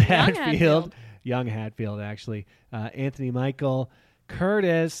Hadfield. Young Hadfield, actually. Anthony Michael,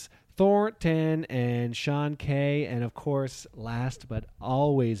 Curtis, Thornton, and Sean Kay, and of course, last but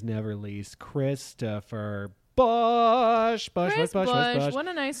always never least, Christopher Bush. Bush. What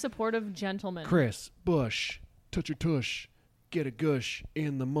a nice supportive gentleman. Chris Bush, touch your tush. Get a gush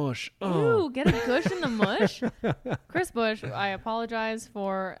in the mush. Ooh, get a gush in the mush? Chris Bush, I apologize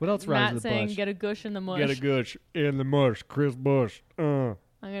for what else rhymes Matt with saying Bush? get a gush in the mush. Get a gush in the mush. Chris Bush. I'm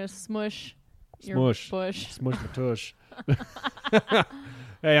going to smush your bush. Smush my tush.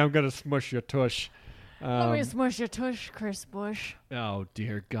 Hey, I'm going to smush your tush. Let me smush your tush, Chris Bush. Oh,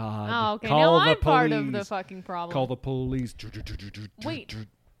 dear God. Oh, okay. Call now the I'm part of police. the fucking problem. Call the police. Wait,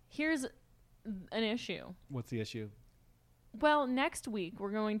 here's an issue. What's the issue? Well, next week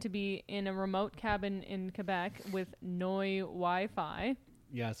we're going to be in a remote cabin in Quebec with no Wi-Fi.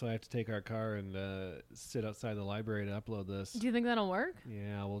 Yeah, so I have to take our car and sit outside the library to upload this. Do you think that'll work?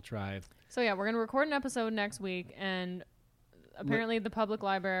 Yeah, we'll try. So yeah, we're going to record an episode next week, and apparently the public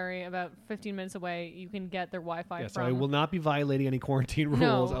library about 15 minutes away, you can get their Wi-Fi from. So I will not be violating any quarantine rules.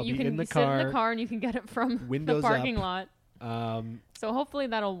 No, I'll you be can in the sit car. in the car and you can get it from Windows the parking up. lot. So hopefully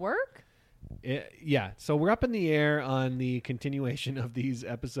that'll work. Yeah, so we're up in the air on the continuation of these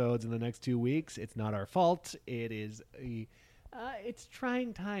episodes in the next 2 weeks. It's not our fault. It is it's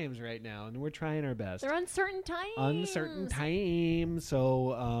trying times right now, and we're trying our best. They're uncertain times. Uncertain times.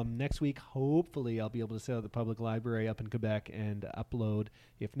 So next week, hopefully, I'll be able to set up the public library up in Quebec and upload.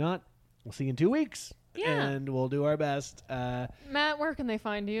 If not, we'll see you in 2 weeks. Yeah. And we'll do our best. Matt, where can they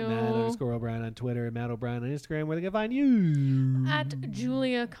find you? Matt_O'Brien on Twitter, Matt O'Brien on Instagram. Where they can find you? At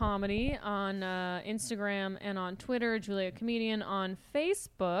Julia Comedy on Instagram and on Twitter. Julia Comedian on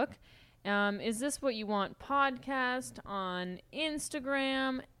Facebook. Is This What You Want podcast on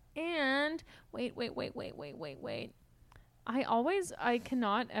Instagram. And wait. I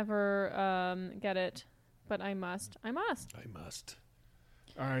cannot ever get it, but I must.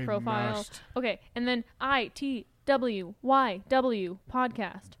 Profile. Okay, and then ITWYW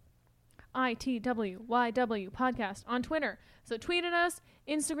podcast. ITWYW podcast on Twitter. So tweet at us,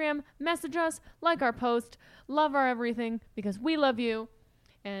 Instagram, message us, like our post, love our everything, because we love you.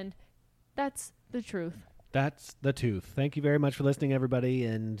 And that's the truth. That's the tooth. Thank you very much for listening, everybody,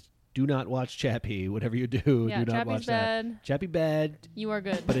 and do not watch Chappie. Whatever you do, yeah, do not watch bad. that. Chappie bad. You are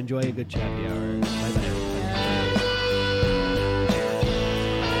good. But enjoy a good Chappie hour. Bye-bye.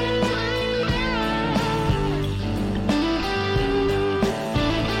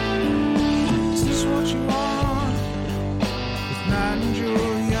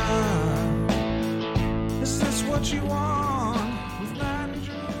 What you want with that?